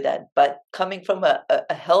always good at, but coming from a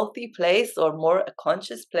healthy place, or more a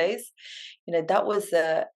conscious place, that was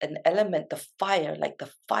an element. The fire, like the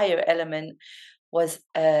fire element, was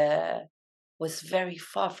uh was very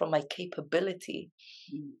far from my capability.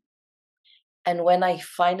 Mm. And when I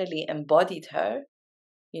finally embodied her,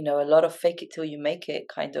 a lot of fake it till you make it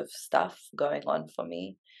kind of stuff going on for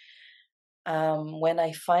me. When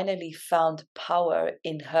I finally found power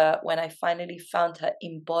in her, when I finally found her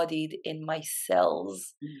embodied in my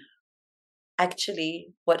cells,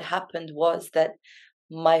 actually what happened was that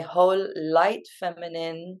my whole light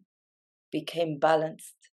feminine became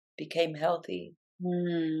balanced, became healthy.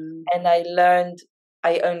 And I learned,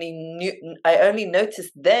 I only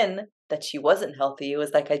noticed then that she wasn't healthy. It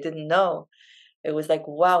was like I didn't know. It was like,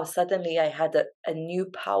 wow, suddenly I had a new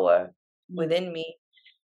power within me.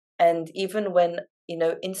 And even when,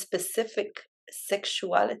 in specific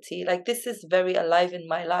sexuality, like this is very alive in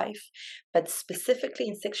my life, but specifically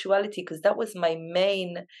in sexuality, because that was my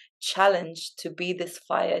main challenge, to be this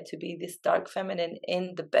fire, to be this dark feminine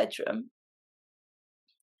in the bedroom.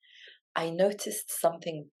 I noticed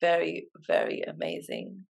something very, very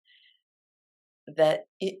amazing.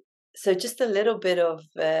 So just a little bit of,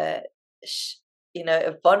 a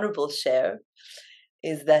vulnerable share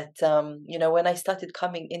is that, when I started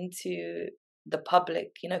coming into the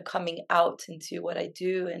public, coming out into what I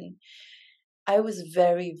do, and I was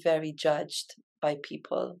very, very judged by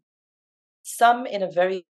people. Some in a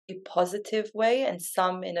very positive way and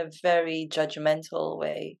some in a very judgmental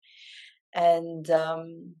way. And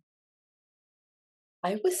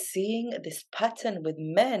I was seeing this pattern with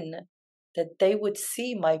men, that they would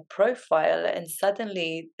see my profile and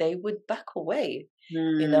suddenly they would back away,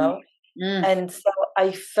 And so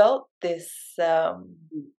I felt this, either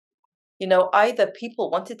people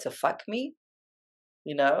wanted to fuck me,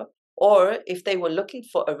 or if they were looking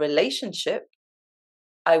for a relationship,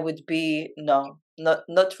 I would be, no,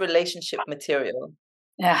 not relationship material.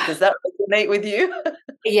 Yeah. Does that resonate with you?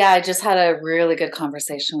 Yeah, I just had a really good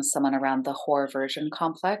conversation with someone around the whore virgin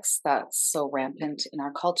complex that's so rampant in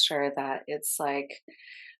our culture, that it's like,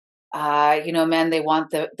 men, they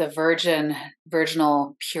want the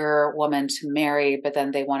virginal, pure woman to marry, but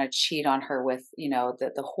then they want to cheat on her with,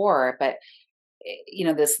 the whore. But,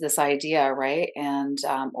 this idea, right? And,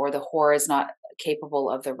 or the whore is not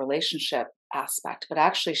capable of the relationship aspect, but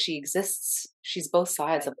actually she exists. She's both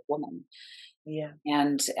sides of a woman. Yeah.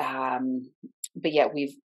 And, but yet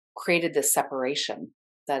we've created this separation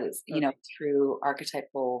that is, through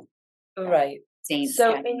archetypal. Right. Saints.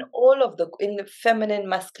 So in the feminine,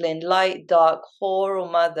 masculine, light, dark, whore or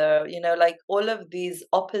mother, like all of these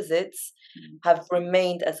opposites have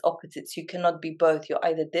remained as opposites. You cannot be both. You're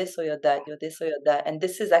either this or you're that. You're this or you're that. And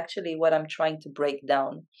this is actually what I'm trying to break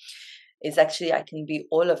down. Is actually I can be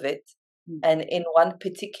all of it. And in one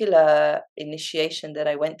particular initiation that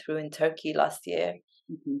I went through in Turkey last year,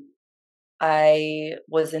 I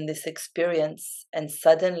was in this experience, and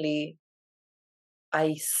suddenly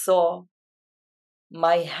I saw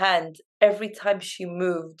my hand, every time she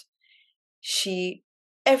moved,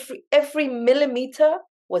 every millimeter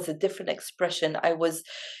was a different expression. I was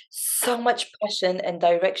so much passion and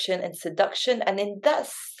direction and seduction, and in that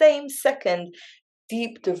same second,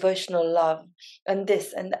 deep devotional love, and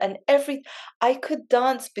this and every, I could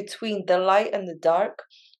dance between the light and the dark,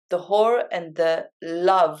 the whore and the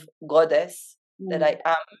love goddess that I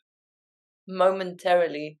am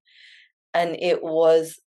momentarily. And it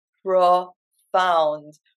was profound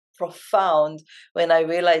when I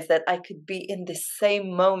realized that I could be in the same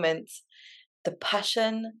moment, the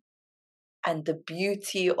passion and the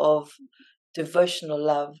beauty of devotional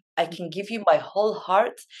love. I can give you my whole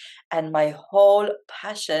heart and my whole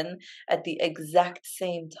passion at the exact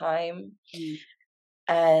same time.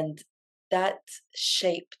 And that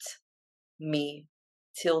shaped me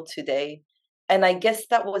till today. And I guess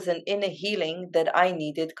that was an inner healing that I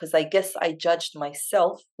needed, because I guess I judged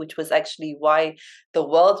myself, which was actually why the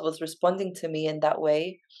world was responding to me in that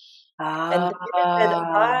way. And the minute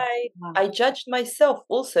that I judged myself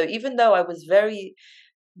also, even though I was very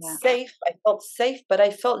safe, I felt safe, but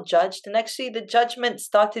I felt judged. And actually the judgment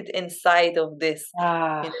started inside of this.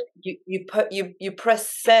 You press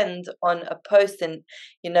send on a post, and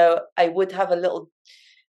I would have a little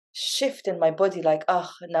shift in my body, like,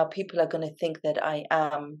 now people are going to think that I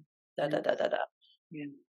am da da da da da.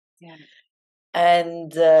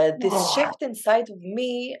 And this shift inside of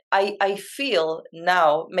me, I feel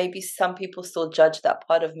now, maybe some people still judge that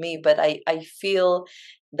part of me, but I feel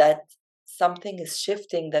that something is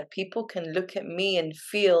shifting, that people can look at me and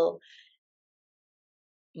feel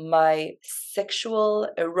my sexual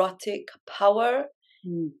erotic power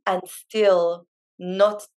and still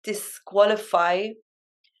not disqualify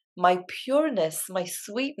my pureness, my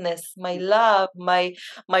sweetness, my love, my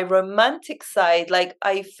romantic side. Like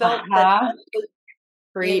I felt that,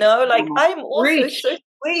 like I'm also so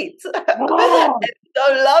sweet and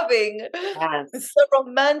so loving. Yes. It's so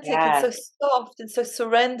romantic and so Yes. soft and so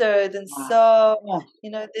surrendered and Wow. so, Oh,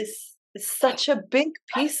 this is such a big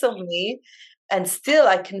piece of me. And still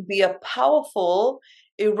I can be a powerful,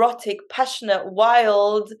 erotic, passionate,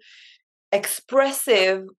 wild,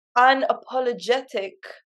 expressive, unapologetic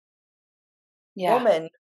yeah. woman.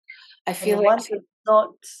 I feel And like one does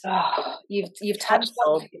not you've touched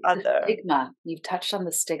on cancel the the other. stigma. You've touched on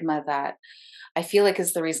the stigma that I feel like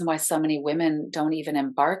is the reason why so many women don't even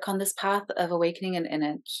embark on this path of awakening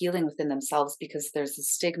and healing within themselves, because there's a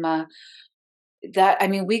stigma that, I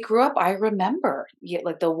mean, we grew up, I remember,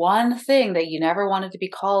 like the one thing that you never wanted to be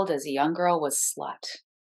called as a young girl was slut.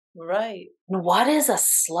 Right. And what is a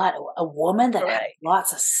slut? A woman that had Right.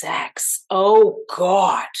 lots of sex. Oh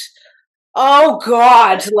God. Oh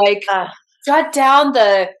God. Like, Ah. shut down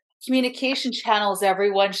the communication channels,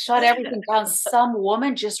 everyone. Shut everything down. Some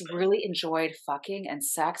woman just really enjoyed fucking and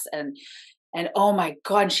sex and oh my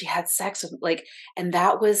God, and she had sex with like, and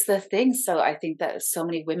that was the thing. So I think that so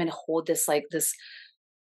many women hold this like this,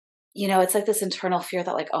 it's like this internal fear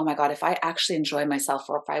that like, oh my God, if I actually enjoy myself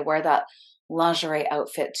or if I wear that lingerie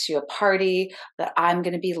outfit to a party, that I'm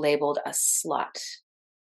going to be labeled a slut.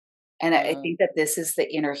 And I Mm. think that this is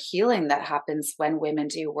the inner healing that happens when women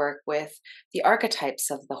do work with the archetypes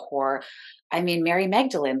of the whore. I mean, Mary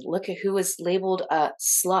Magdalene, look at who was labeled a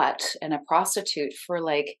slut and a prostitute for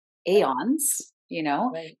like aeons,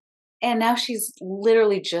 Right. and now she's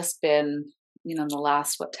literally just been, in the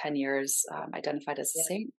last, 10 years, identified as a Yeah.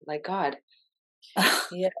 saint, like God,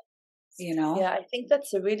 Yeah. you know? Yeah. I think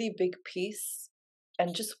that's a really big piece.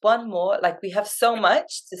 And just one more, like we have so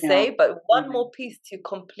much to No. say, but one Mhm. more piece to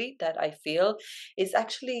complete that, I feel, is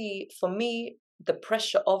actually for me the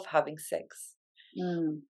pressure of having sex.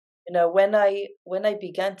 Mm. When I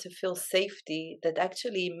began to feel safety, that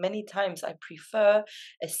actually many times I prefer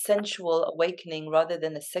a sensual awakening rather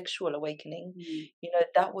than a sexual awakening. Mm.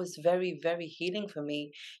 That was very, very healing for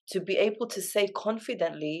me to be able to say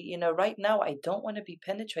confidently, right now I don't want to be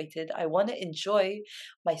penetrated. I want to enjoy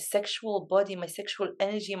my sexual body, my sexual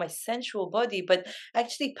energy, my sensual body, but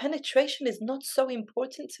actually penetration is not so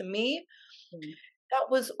important to me. Mm.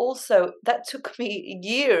 That took me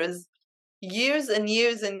years and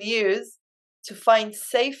years and years to find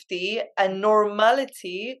safety and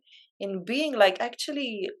normality in being like,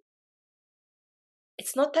 actually,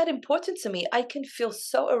 it's not that important to me. I can feel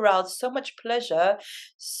so aroused, so much pleasure,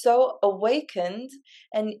 so awakened,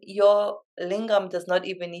 and your lingam does not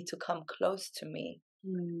even need to come close to me,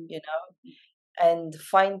 Mm. you know? And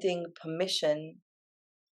finding permission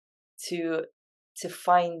to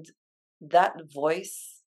find that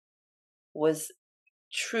voice was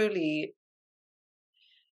truly,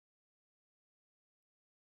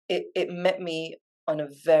 it met me on a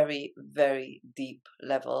very, very deep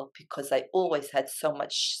level, because I always had so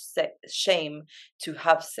much shame to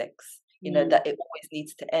have sex, Mm. that it always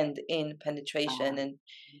needs to end in penetration. Wow.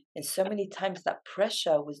 And so many times that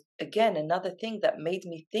pressure was, again, another thing that made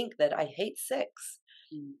me think that I hate sex,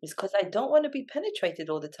 Mm. is because I don't want to be penetrated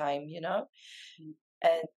all the time. Mm.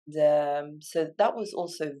 And so that was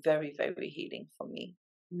also very, very healing for me.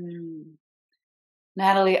 Mm.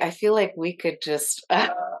 Natalie, I feel like we could just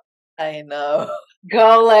I know.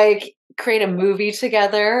 go like create a movie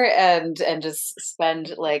together and just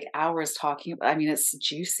spend like hours talking. I mean, it's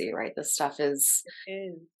juicy, right? This stuff is It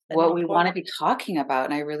is an what we want important. to be talking about.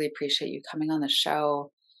 And I really appreciate you coming on the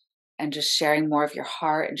show and just sharing more of your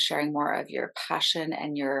heart and sharing more of your passion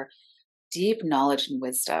and your deep knowledge and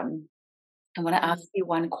wisdom. I want to ask Mm, you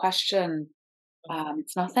one question. mhm.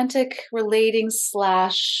 It's an authentic relating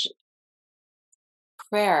slash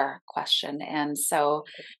prayer question. And so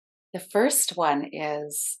the first one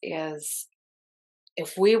is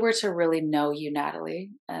if we were to really know you,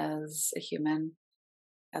 Natalie, as a human,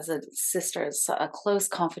 as a sister, as a close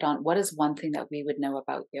confidant, what is one thing that we would know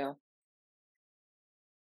about you?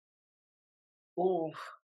 Ooh.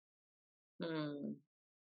 Hmm.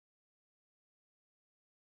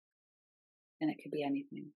 And it could be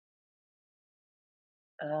anything.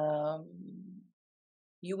 Um,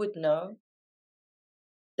 you would know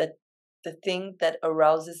that the thing that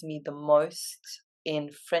arouses me the most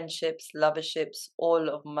in friendships, loverships, all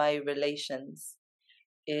of my relations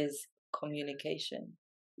is communication,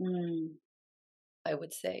 Mm, I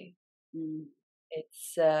would say. mm,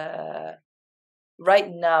 It's right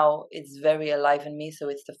now it's very alive in me, so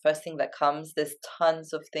it's the first thing that comes. There's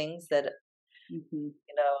tons of things that mhm.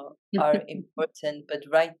 are important, but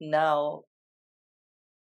right now,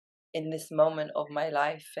 in this moment of my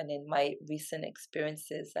life and in my recent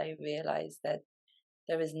experiences, I realize that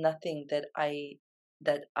there is nothing that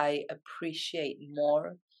I appreciate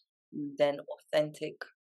more Mm, than authentic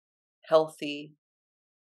healthy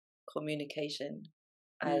communication.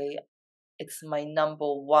 It's my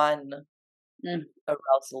number one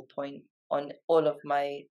arousal point on all of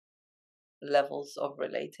my levels of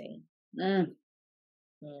relating.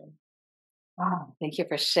 Wow, thank you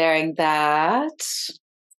for sharing that.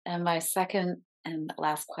 And my second and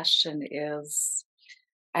last question is,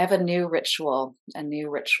 I have a new ritual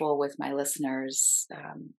with my listeners,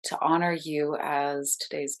 to honor you as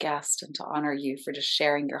today's guest and to honor you for just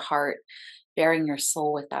sharing your heart, bearing your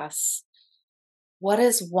soul with us. What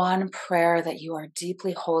is one prayer that you are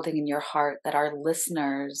deeply holding in your heart that our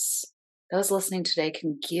listeners, those listening today,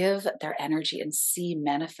 can give their energy and see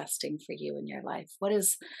manifesting for you in your life? What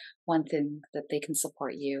is one thing that they can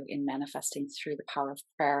support you in manifesting through the power of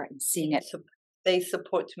prayer and seeing it? They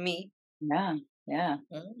support me. Yeah. Nice.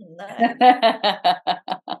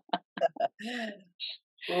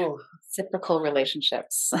 Reciprocal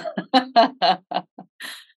relationships.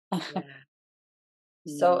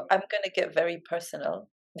 Yeah. So I'm going to get very personal.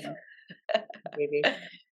 Maybe.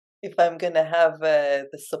 If I'm going to have the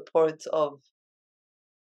support of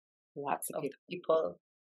Lots of people,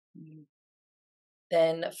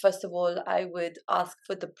 then first of all, I would ask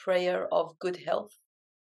for the prayer of good health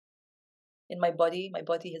in my body. My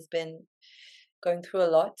body has been going through a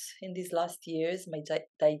lot in these last years. My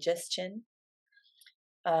digestion.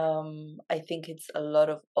 I think it's a lot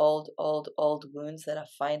of old wounds that are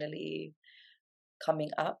finally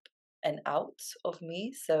coming up and out of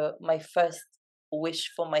me. So my first wish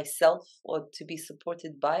for myself, or to be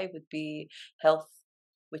supported by, would be health,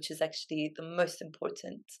 which is actually the most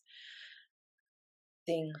important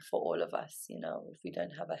thing for all of us. If we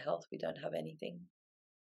don't have a health, we don't have anything.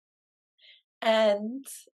 And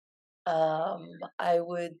I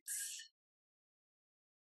would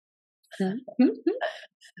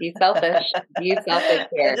be selfish. Be selfish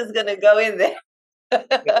here. I'm just gonna go in there.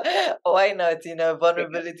 Why not?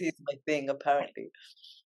 Vulnerability is my thing, apparently.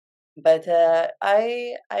 But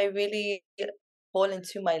I really fall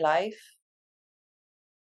into my life,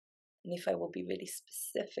 and if I will be really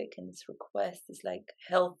specific in this request, it's like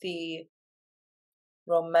healthy,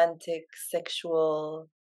 romantic, sexual,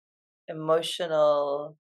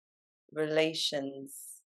 emotional relations.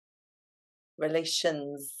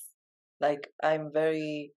 Like I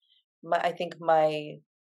think my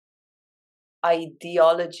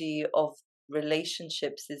ideology of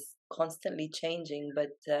relationships is constantly changing,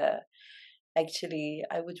 but actually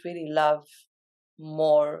I would really love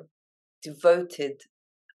more devoted,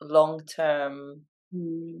 long-term,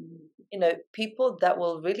 people that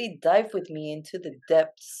will really dive with me into the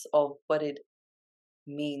depths of what it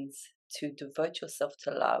means to devote yourself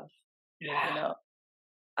to love.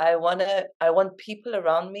 I want people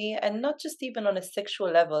around me, and not just even on a sexual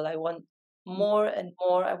level. I want more and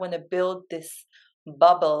more. I want to build this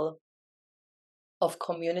bubble of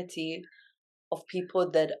community of people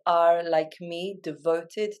that are like me,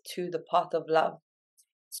 devoted to the path of love.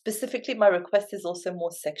 Specifically, my request is also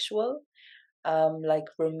more sexual, like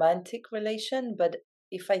romantic relation. But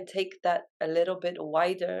if I take that a little bit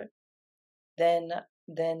wider, then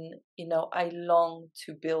I long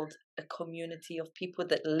to build a community of people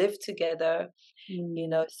that live together,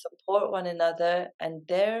 support one another, and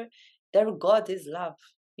their God is love.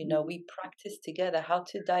 We practice together how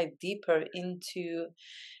to dive deeper into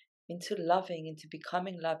loving, into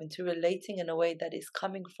becoming love, into relating in a way that is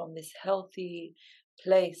coming from this healthy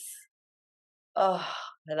place.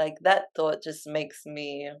 Like that thought just makes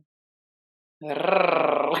me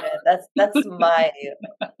that's my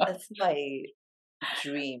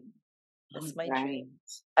dream. That's my dream.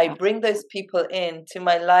 I bring those people into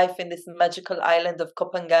my life in this magical island of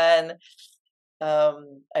Kopangan.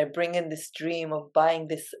 I bring in this dream of buying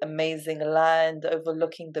this amazing land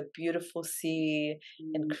overlooking the beautiful sea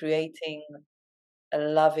and creating a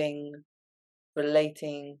loving,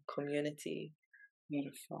 relating community.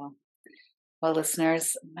 Beautiful. Well,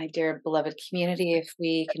 listeners, my dear beloved community, if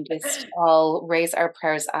we can just all raise our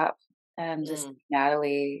prayers up and just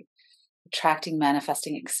Natalie attracting,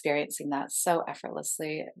 manifesting, experiencing that so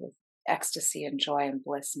effortlessly with ecstasy and joy and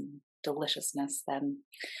bliss and deliciousness, then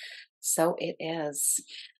so it is.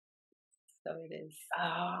 So it is.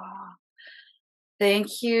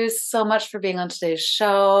 Thank you so much for being on today's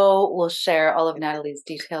show. We'll share all of Natalie's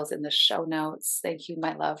details in the show notes. Thank you,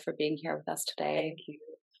 my love, for being here with us today. Thank you.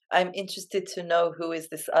 I'm interested to know who is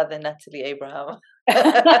this other Natalie Abraham.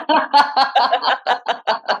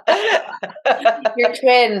 Your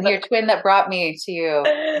twin that brought me to you.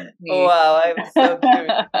 Wow, I'm so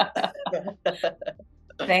curious.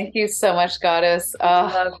 Thank you so much, Goddess.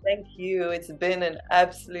 Thank you. It's been an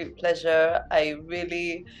absolute pleasure. I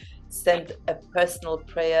really send a personal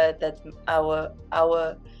prayer that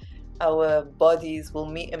our bodies will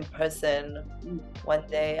meet in person one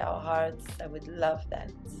day, our hearts. I would love that.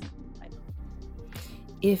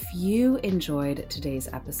 If you enjoyed today's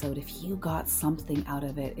episode, if you got something out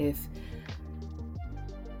of it, if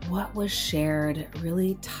what was shared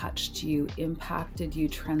really touched you, impacted you,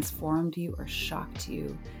 transformed you, or shocked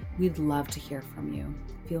you, we'd love to hear from you.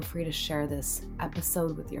 Feel free to share this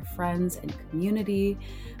episode with your friends and community.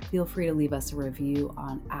 Feel free to leave us a review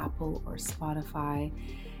on Apple or Spotify.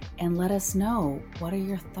 And let us know, what are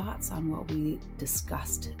your thoughts on what we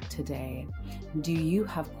discussed today? Do you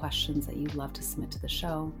have questions that you'd love to submit to the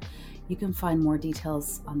show? You can find more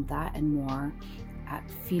details on that and more at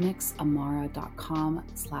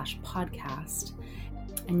phoenixamara.com/podcast.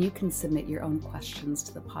 And you can submit your own questions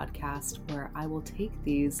to the podcast, where I will take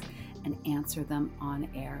these and answer them on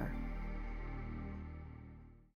air.